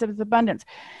gratitude ties in with abundance.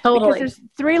 Totally. Because there's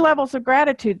 3 levels of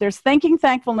gratitude. There's thinking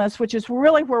thankfulness, which is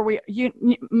really where we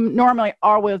normally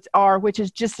always are, which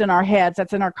is just in our heads.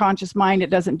 That's in our conscious mind.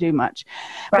 It doesn't do much.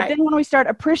 But then when we start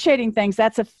appreciating things,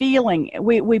 that's a feeling.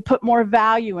 We put more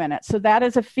value in it. So that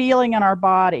is a feeling in our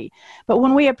body. But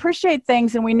when we appreciate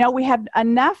things and we know we have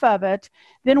enough of it,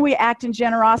 then we act in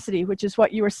generosity, which is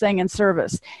what you were saying, in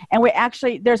service. And we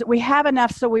actually, we have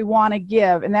enough, so we want to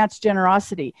give, and that's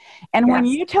generosity. And when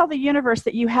you tell the universe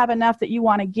that you have enough that you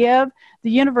want to give, the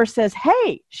universe says,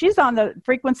 hey, she's on the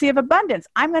frequency of abundance.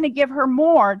 I'm going to give her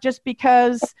more just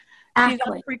because she's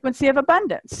on the frequency of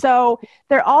abundance. So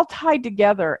they're all tied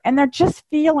together, and they're just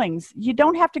feelings. You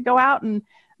don't have to go out and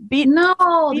beat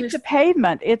the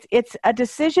pavement. It's a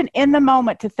decision in the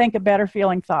moment to think a better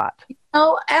feeling thought.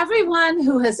 Everyone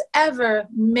who has ever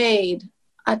made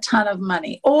a ton of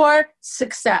money or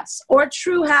success or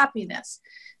true happiness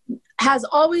has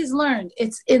always learned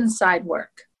it's inside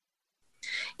work.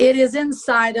 It is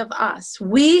inside of us.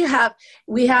 We have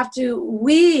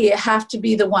to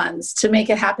be the ones to make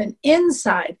it happen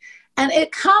inside, and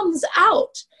it comes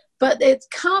out But it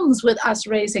comes with us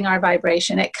raising our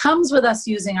vibration. It comes with us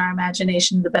using our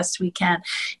imagination the best we can.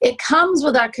 It comes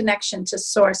with our connection to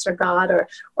source or God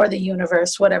or the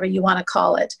universe, whatever you want to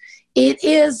call it.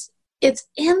 It's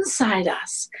inside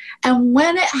us. And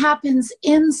when it happens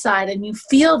inside and you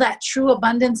feel that true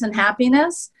abundance and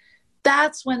happiness,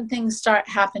 that's when things start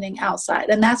happening outside.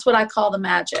 And that's what I call the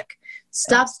magic.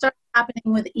 Stuff starts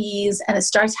happening with ease, and it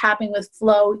starts happening with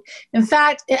flow. In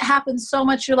fact, it happens so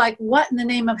much, you're like, what in the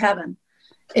name of heaven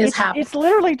is happening? It's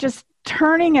literally just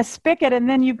turning a spigot, and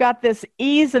then you've got this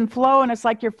ease and flow, and it's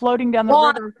like you're floating down the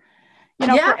river.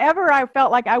 Forever I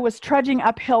felt like I was trudging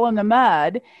uphill in the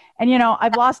mud, and,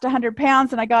 I've lost 100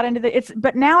 pounds, and I got into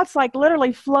but now it's like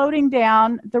literally floating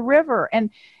down the river, and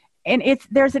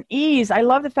there's an ease. I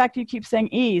love the fact you keep saying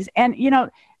ease. And,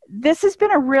 this has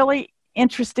been a really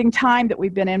interesting time that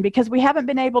we've been in, because we haven't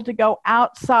been able to go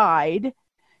outside,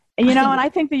 and and I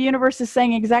think the universe is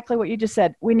saying exactly what you just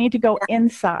said. We need to go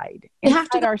inside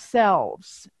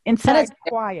ourselves, inside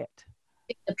quiet.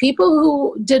 The people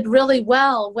who did really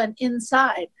well went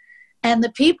inside, and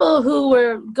the people who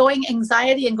were going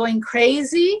anxiety and going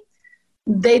crazy,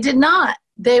 they did not.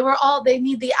 They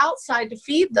need the outside to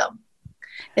feed them.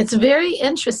 It's very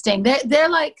interesting. They're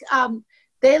like,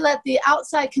 they let the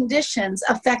outside conditions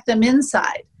affect them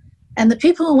inside. And the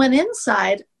people who went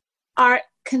inside are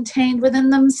contained within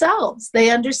themselves.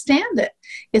 They understand it.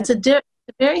 It's a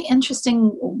very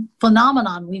interesting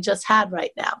phenomenon we just had right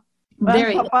now.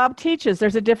 Well, Bob teaches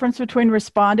there's a difference between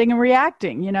responding and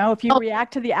reacting. If you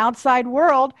react to the outside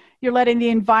world, you're letting the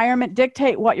environment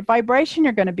dictate what vibration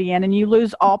you're going to be in, and you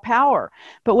lose all power.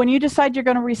 But when you decide you're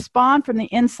going to respond from the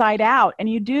inside out, and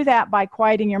you do that by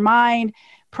quieting your mind,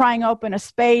 prying open a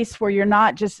space where you're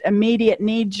not just immediate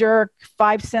knee-jerk,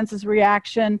 5 senses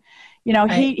reaction.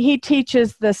 He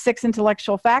teaches the 6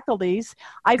 intellectual faculties.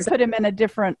 I put him in a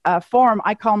different form.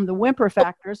 I call them the whimper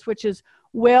factors, which is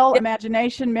will,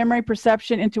 imagination, memory,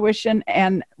 perception, intuition,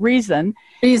 and reasoning.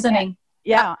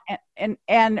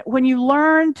 And when you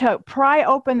learn to pry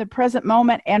open the present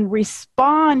moment and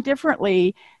respond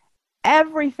differently,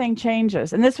 everything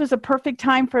changes. And this was a perfect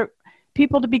time for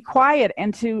people to be quiet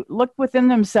and to look within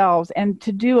themselves and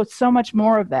to do so much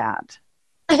more of that.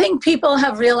 I think people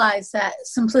have realized that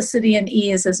simplicity and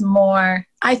ease is more.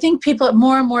 I think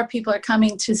more and more people are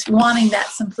coming to wanting that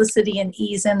simplicity and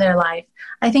ease in their life.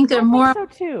 I think they're more. So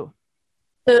too.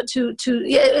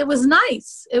 It was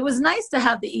nice. It was nice to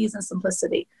have the ease and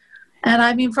simplicity. And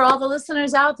I mean, for all the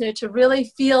listeners out there to really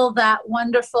feel that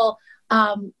wonderful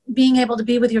being able to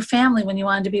be with your family when you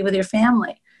wanted to be with your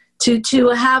family. To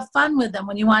have fun with them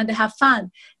when you wanted to have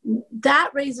fun.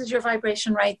 That raises your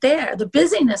vibration right there. The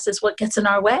busyness is what gets in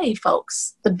our way,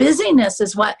 folks. The busyness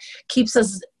is what keeps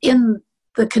us in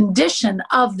the condition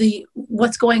of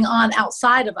what's going on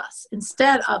outside of us,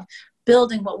 instead of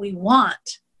building what we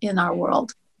want in our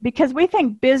world. Because we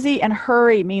think busy and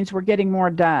hurry means we're getting more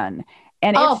done.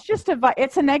 And it's just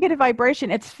it's a negative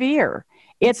vibration. It's fear.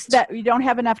 It's that you don't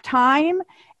have enough time,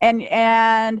 and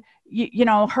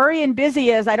hurry and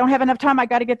busy is, I don't have enough time, I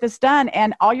got to get this done.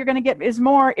 And all you're going to get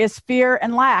is fear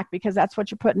and lack, because that's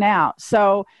what you're putting out.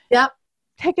 So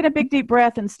taking a big deep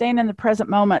breath and staying in the present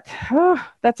moment,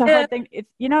 that's a hard thing.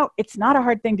 It's not a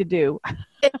hard thing to do.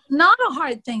 It's not a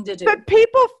hard thing to do. But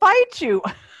people fight you.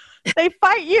 They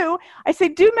fight you. I say,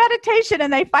 do meditation,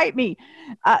 and they fight me.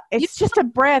 It's just a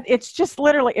breath. It's just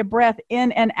literally a breath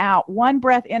in and out. One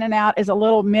breath in and out is a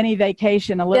little mini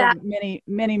vacation, a little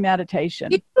mini meditation.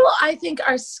 People, I think,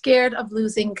 are scared of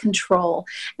losing control,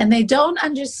 and they don't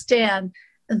understand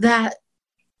that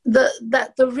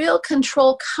the real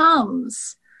control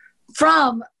comes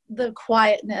from the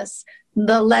quietness,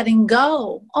 the letting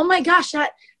go. Oh my gosh,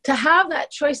 to have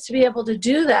that choice, to be able to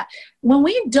do that. When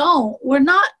we don't, we're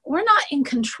not in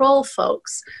control,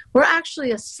 folks. We're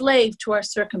actually a slave to our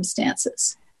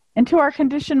circumstances. And to our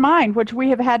conditioned mind, which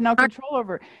we have had no control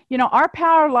over. Our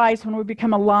power lies when we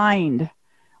become aligned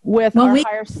with our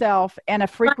higher self and a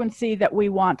frequency that we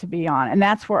want to be on. And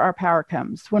that's where our power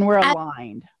comes, when we're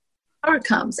aligned. Power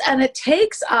comes, and it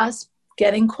takes us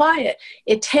getting quiet.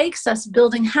 It takes us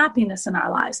building happiness in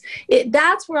our lives.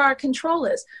 That's where our control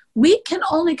is. We can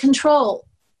only control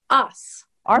us.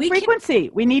 Our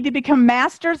frequency. We need to become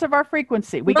masters of our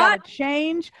frequency. We got to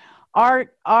change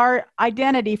our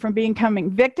identity from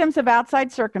becoming victims of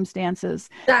outside circumstances.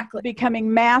 Exactly.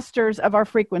 Becoming masters of our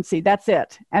frequency. That's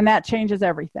it. And that changes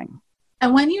everything.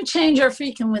 And when you change your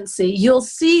frequency, you'll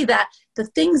see that the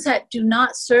things that do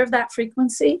not serve that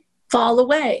frequency fall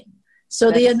away. So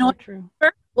the annoying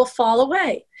will fall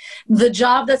away. The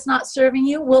job that's not serving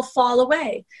you will fall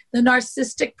away. The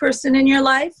narcissistic person in your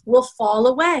life will fall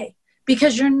away,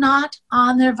 because you're not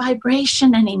on their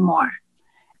vibration anymore.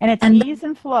 And it's ease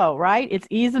and flow, right? It's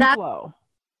ease and flow.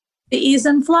 The ease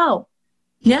and flow.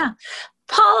 Yeah.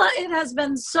 Paula, it has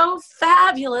been so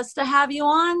fabulous to have you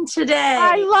on today.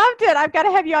 I loved it. I've got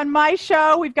to have you on my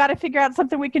show. We've got to figure out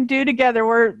something we can do together.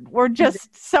 We're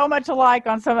just so much alike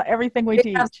on everything we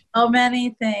teach. So many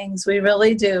things. We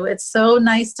really do. It's so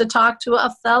nice to talk to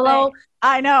a fellow.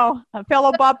 I know. A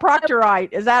fellow Bob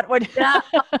Proctorite. Is that what? Yeah.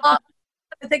 I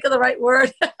think of the right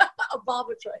word. A Bob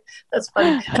Proctorite. That's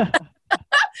funny.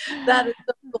 That is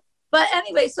so cool. But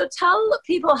anyway, so tell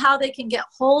people how they can get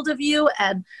hold of you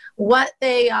and what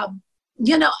they,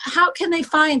 how can they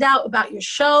find out about your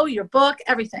show, your book,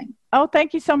 everything? Oh,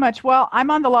 thank you so much. Well,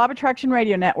 I'm on the Law of Attraction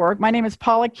Radio Network. My name is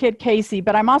Paula Kidd Casey,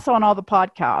 but I'm also on all the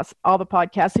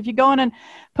podcasts. If you go in and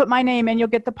put my name in, you'll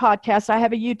get the podcast. I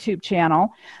have a YouTube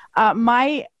channel.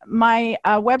 My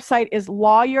website is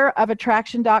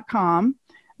lawyerofattraction.com.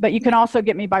 But you can also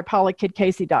get me by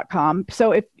paulakiddcasey.com.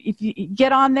 So if you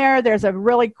get on there, there's a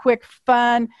really quick,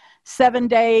 fun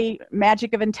 7-day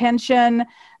magic of intention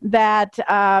that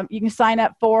you can sign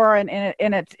up for, and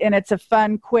it's a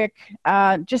fun, quick,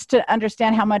 just to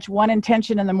understand how much one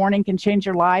intention in the morning can change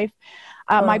your life.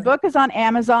 My book is on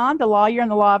Amazon, The Lawyer and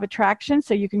the Law of Attraction,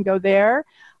 so you can go there.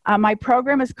 My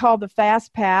program is called The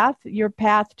Fast Path, Your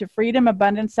Path to Freedom,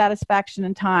 Abundance, Satisfaction,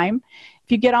 and Time.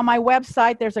 If you get on my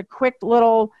website, there's a quick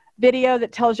little video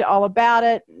that tells you all about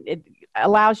it. It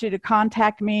allows you to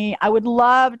contact me. I would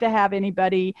love to have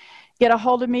anybody get a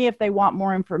hold of me if they want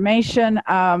more information.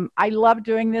 I love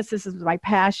doing this. This is my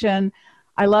passion.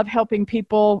 I love helping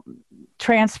people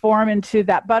transform into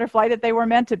that butterfly that they were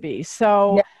meant to be.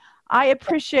 So yeah. I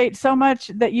appreciate so much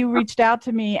that you reached out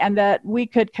to me and that we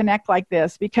could connect like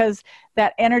this, because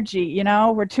that energy,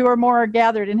 where two or more are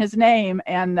gathered in his name,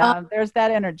 and there's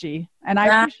that energy. And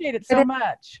I appreciate it so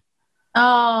much.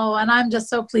 Oh, and I'm just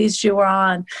so pleased you were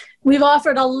on. We've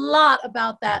offered a lot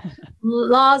about that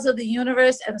laws of the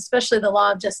universe, and especially the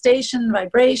law of gestation,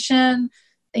 vibration,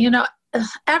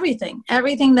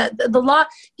 everything that the law,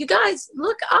 you guys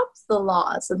look up the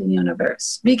laws of the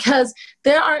universe, because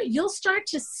you'll start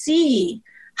to see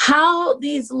how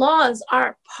these laws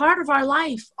are part of our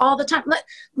life all the time.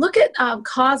 Look at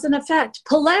cause and effect,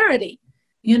 polarity,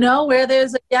 where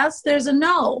there's a yes, there's a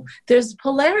no, there's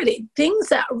polarity, things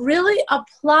that really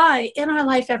apply in our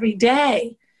life every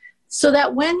day, so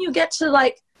that when you get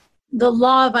to the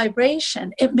law of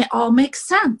vibration, it all makes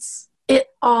sense. It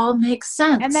all makes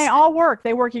sense. And they all work.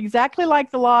 They work exactly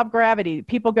like the law of gravity.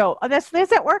 People go, oh, this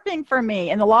isn't working for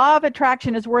me. And the law of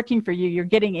attraction is working for you. You're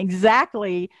getting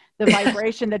exactly the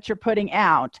vibration that you're putting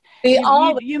out.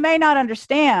 You may not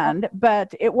understand,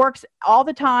 but it works all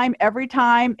the time, every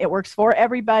time. It works for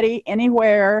everybody,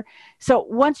 anywhere. So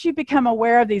once you become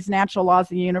aware of these natural laws of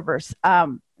the universe,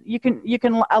 you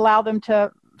can allow them to,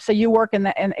 so you work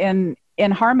in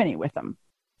harmony with them.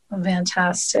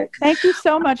 Fantastic. Thank you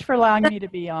so much for allowing me to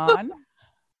be on.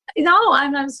 No,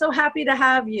 I'm so happy to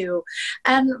have you.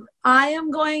 And I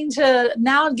am going to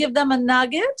now give them a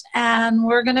nugget, and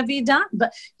we're going to be done.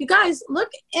 But you guys, look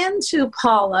into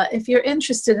Paula if you're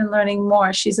interested in learning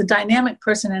more. She's a dynamic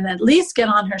person, and at least get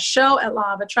on her show at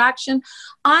Law of Attraction.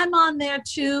 I'm on there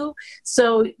too.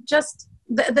 So just,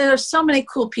 there are so many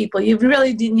cool people. You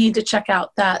really do need to check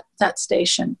out that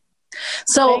station.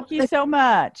 So thank you so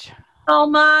much. So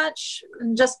much.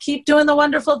 And just keep doing the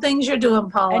wonderful things you're doing,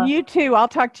 Paula. And you too. I'll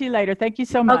talk to you later. Thank you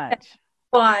so much. Okay.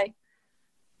 Bye.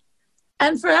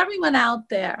 And for everyone out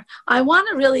there, I want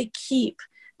to really keep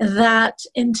that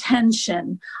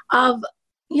intention of,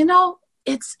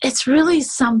 it's really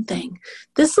something.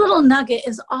 This little nugget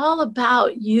is all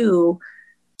about you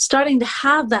starting to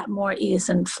have that more ease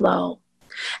and flow.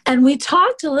 And we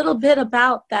talked a little bit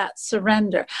about that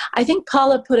surrender. I think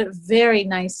Paula put it very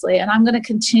nicely, and I'm going to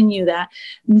continue that.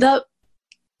 The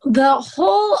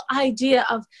whole idea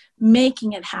of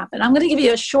making it happen. I'm going to give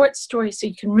you a short story so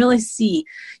you can really see.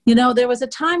 There was a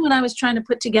time when I was trying to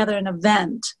put together an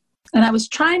event, and I was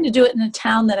trying to do it in a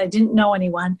town that I didn't know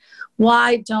anyone.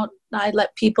 Why don't I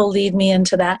let people lead me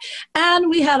into that? And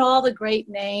we had all the great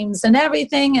names and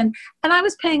everything, and I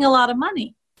was paying a lot of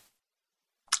money.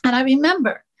 And I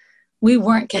remember we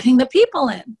weren't getting the people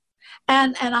in.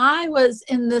 And I was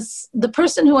in the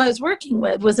person who I was working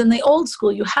with was in the old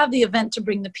school. You have the event to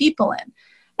bring the people in.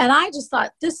 And I just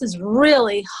thought, this is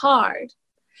really hard.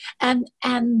 And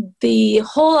the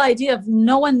whole idea of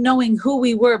no one knowing who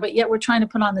we were, but yet we're trying to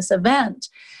put on this event.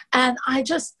 And I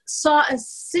just saw a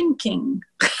sinking.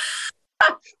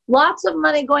 Lots of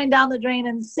money going down the drain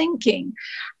and sinking.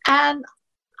 And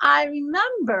I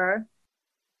remember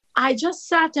I just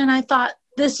sat there and I thought,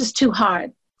 this is too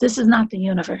hard. This is not the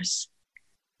universe.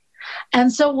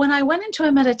 And so when I went into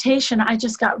a meditation, I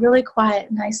just got really quiet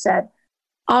and I said,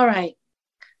 all right,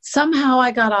 somehow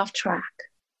I got off track.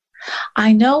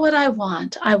 I know what I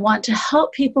want. I want to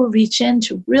help people reach in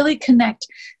to really connect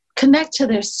to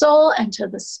their soul and to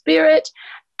the spirit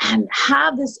and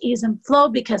have this ease and flow,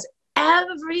 because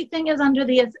everything is under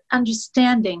the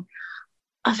understanding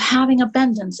of having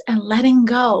abundance and letting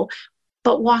go,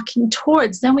 but walking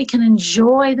towards. Then we can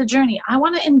enjoy the journey. I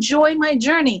want to enjoy my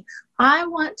journey. I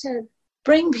want to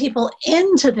bring people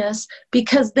into this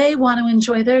because they want to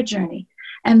enjoy their journey.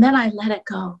 And then I let it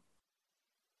go.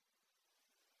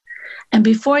 And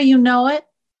before you know it,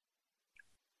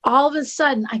 all of a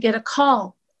sudden I get a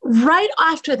call. Right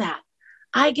after that,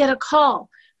 I get a call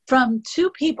from two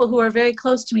people who are very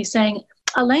close to me saying,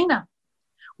 Alena,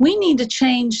 we need to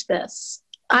change this.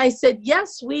 I said,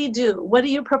 yes, we do. What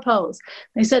do you propose?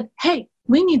 They said, hey,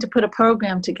 we need to put a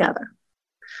program together.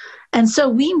 And so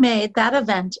we made that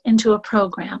event into a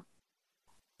program.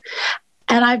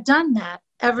 And I've done that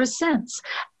ever since.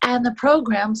 And the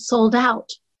program sold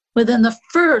out within the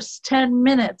first 10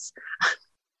 minutes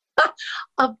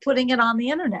of putting it on the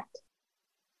internet.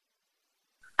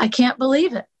 I can't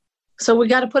believe it. So we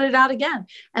got to put it out again.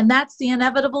 And that's the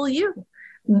inevitable you.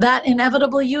 That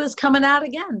inevitable you is coming out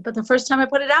again. But the first time I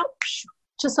put it out,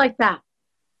 just like that.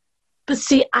 But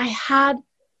see, I had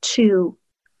to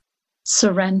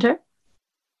surrender,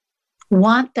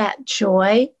 want that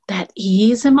joy, that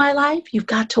ease in my life. You've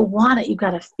got to want it. You've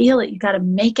got to feel it. You've got to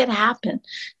make it happen.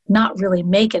 Not really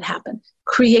make it happen.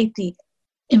 Create the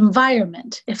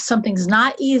environment. If something's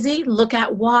not easy, look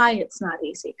at why it's not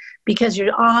easy. Because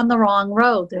you're on the wrong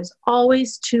road. There's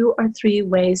always 2 or 3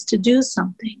 ways to do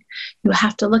something. You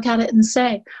have to look at it and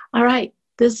say, all right,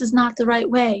 this is not the right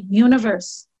way.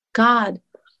 Universe, God,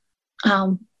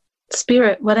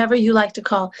 spirit, whatever you like to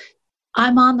call,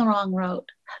 I'm on the wrong road.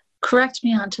 Correct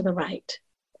me onto the right.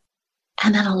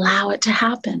 And then allow it to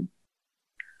happen.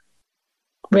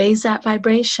 Raise that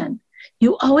vibration.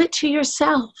 You owe it to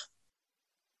yourself.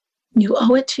 You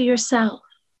owe it to yourself.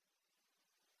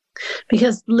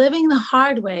 Because living the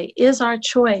hard way is our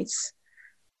choice.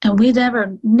 And we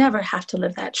never have to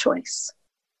live that choice.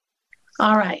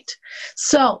 All right.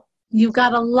 So you've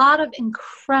got a lot of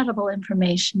incredible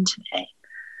information today.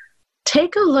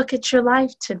 Take a look at your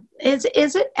life. Is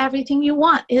it everything you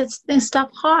want? Is this stuff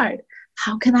hard?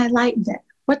 How can I lighten it?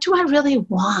 What do I really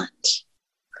want?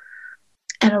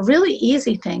 And a really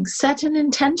easy thing, set an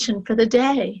intention for the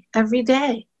day, every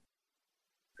day.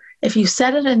 If you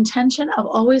set an intention of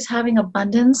always having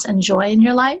abundance and joy in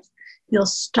your life, you'll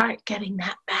start getting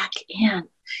that back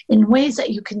in ways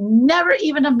that you can never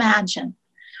even imagine.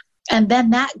 And then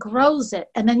that grows it.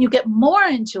 And then you get more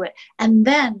into it. And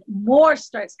then more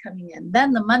starts coming in.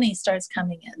 Then the money starts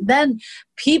coming in. Then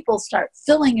people start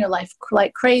filling your life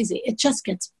like crazy. It just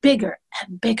gets bigger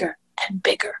and bigger and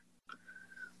bigger.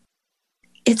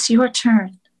 It's your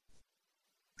turn.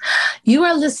 You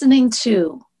are listening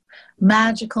to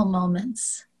Magical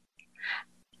Moments.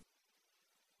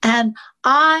 And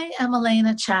I am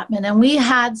Alena Chapman, and we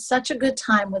had such a good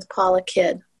time with Paula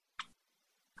Kidd.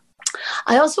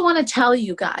 I also want to tell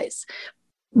you guys,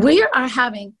 we are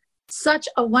having such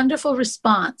a wonderful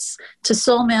response to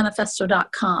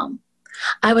soulmanifesto.com.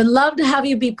 I would love to have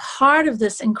you be part of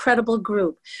this incredible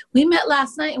group. We met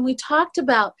last night and we talked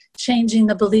about changing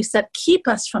the beliefs that keep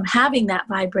us from having that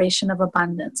vibration of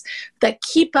abundance, that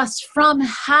keep us from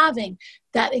having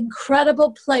that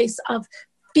incredible place of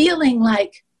feeling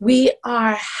like we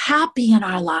are happy in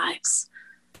our lives.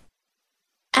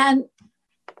 And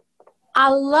I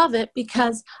love it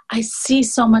because I see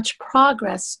so much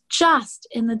progress just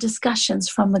in the discussions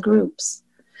from the groups.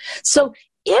 So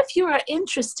if you are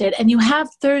interested and you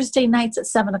have Thursday nights at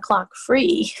 7 o'clock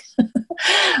free,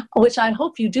 which I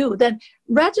hope you do, then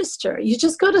register. You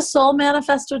just go to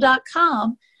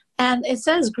soulmanifesto.com and it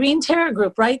says Green Terror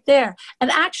Group right there. And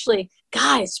actually,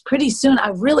 guys, pretty soon I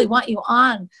really want you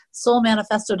on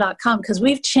soulmanifesto.com because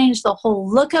we've changed the whole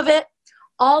look of it.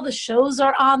 All the shows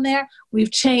are on there.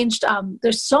 We've changed,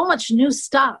 there's so much new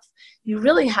stuff. You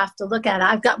really have to look at it.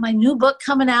 I've got my new book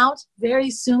coming out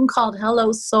very soon called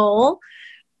Hello Soul.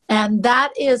 And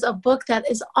that is a book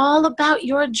that is all about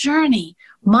your journey,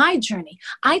 my journey.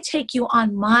 I take you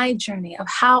on my journey of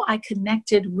how I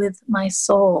connected with my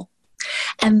soul.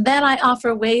 And then I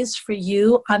offer ways for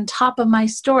you on top of my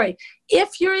story.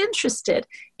 If you're interested,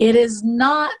 it is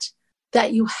not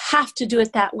that you have to do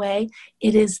it that way.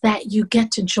 It is that you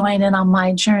get to join in on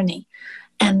my journey.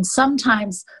 And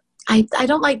sometimes I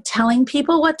don't like telling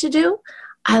people what to do.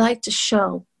 I like to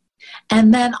show.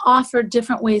 and then offer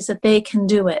different ways that they can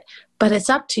do it. But it's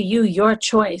up to you, your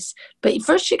choice. But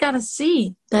first you got to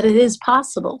see that it is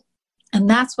possible. And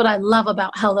that's what I love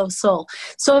about Hello Soul.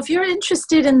 So if you're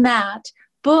interested in that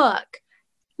book,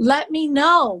 let me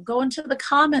know. Go into the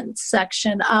comments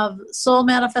section of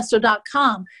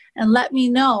soulmanifesto.com and let me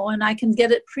know, and I can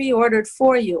get it pre-ordered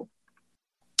for you.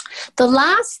 The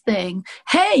last thing,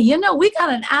 hey, we got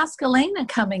an Ask Alena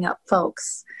coming up,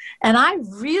 folks. And I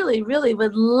really, really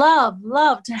would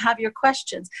love to have your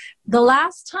questions. The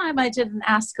last time I did an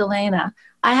Ask Alena,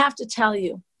 I have to tell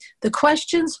you, the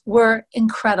questions were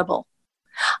incredible.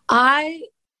 I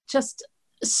just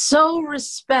so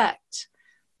respect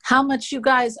how much you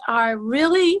guys are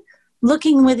really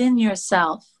looking within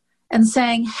yourself and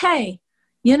saying, hey,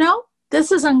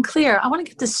 this is unclear. I want to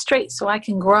get this straight so I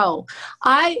can grow.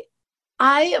 I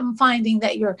am finding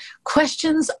that your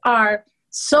questions are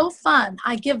so fun.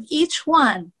 I give each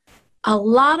one a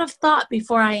lot of thought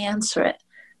before I answer it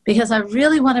because I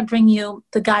really want to bring you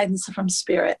the guidance from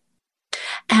Spirit.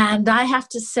 And I have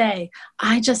to say,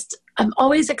 I'm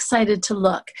always excited to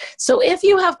look. So if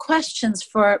you have questions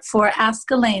for Ask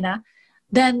Alena,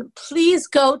 then please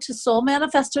go to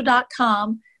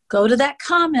soulmanifesto.com, go to that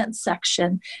comment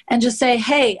section, and just say,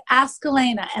 hey, Ask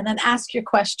Alena, and then ask your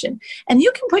question. And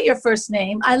you can put your first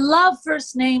name. I love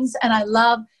first names, and I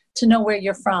love to know where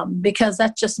you're from because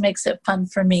that just makes it fun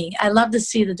for me. I love to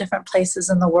see the different places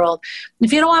in the world.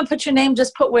 If you don't want to put your name,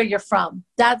 just put where you're from.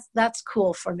 That's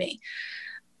cool for me.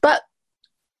 But,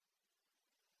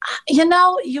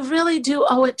 you really do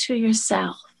owe it to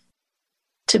yourself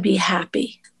to be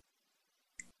happy.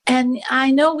 And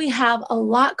I know we have a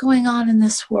lot going on in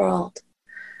this world,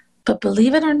 but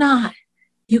believe it or not,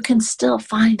 you can still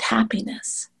find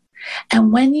happiness.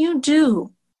 And when you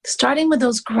do, starting with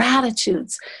those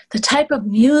gratitudes, the type of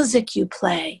music you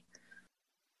play,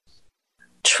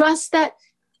 trust that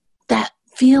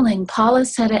feeling, Paula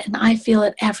said it and I feel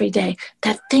it every day,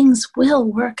 that things will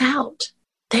work out.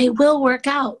 They will work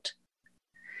out.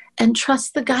 And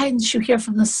trust the guidance you hear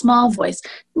from the small voice,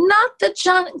 not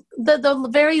the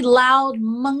very loud,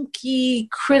 monkey,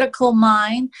 critical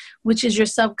mind, which is your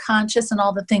subconscious and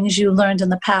all the things you learned in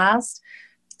the past.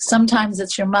 Sometimes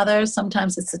it's your mother,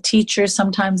 sometimes it's a teacher,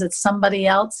 sometimes it's somebody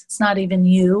else. It's not even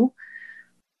you.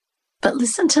 But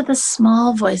listen to the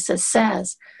small voice that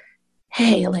says,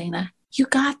 hey, Alena, you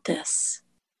got this.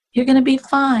 You're going to be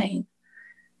fine.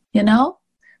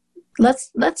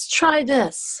 Let's try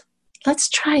this. Let's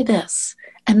try this.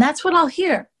 And that's what I'll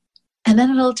hear. And then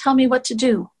it'll tell me what to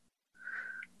do.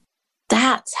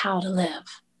 That's how to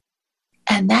live.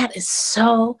 And that is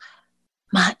so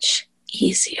much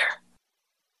easier.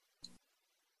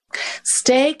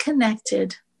 Stay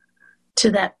connected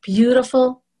to that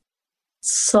beautiful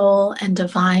soul and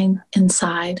divine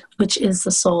inside, which is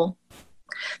the soul.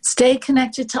 Stay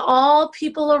connected to all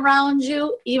people around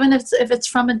you, even if it's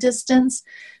from a distance.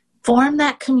 Form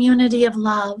that community of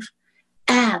love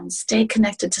and stay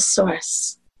connected to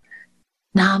Source.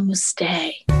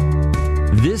 Namaste.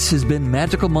 This has been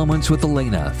Magical Moments with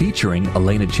Alena, featuring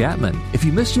Alena Chapman. If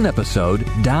you missed an episode,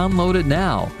 download it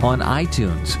now on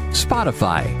iTunes,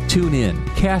 Spotify, TuneIn,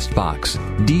 CastBox,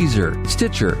 Deezer,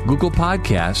 Stitcher, Google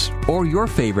Podcasts, or your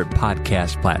favorite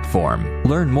podcast platform.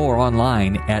 Learn more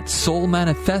online at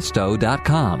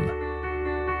soulmanifesto.com.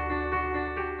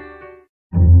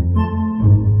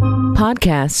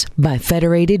 Podcasts by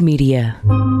Federated Media.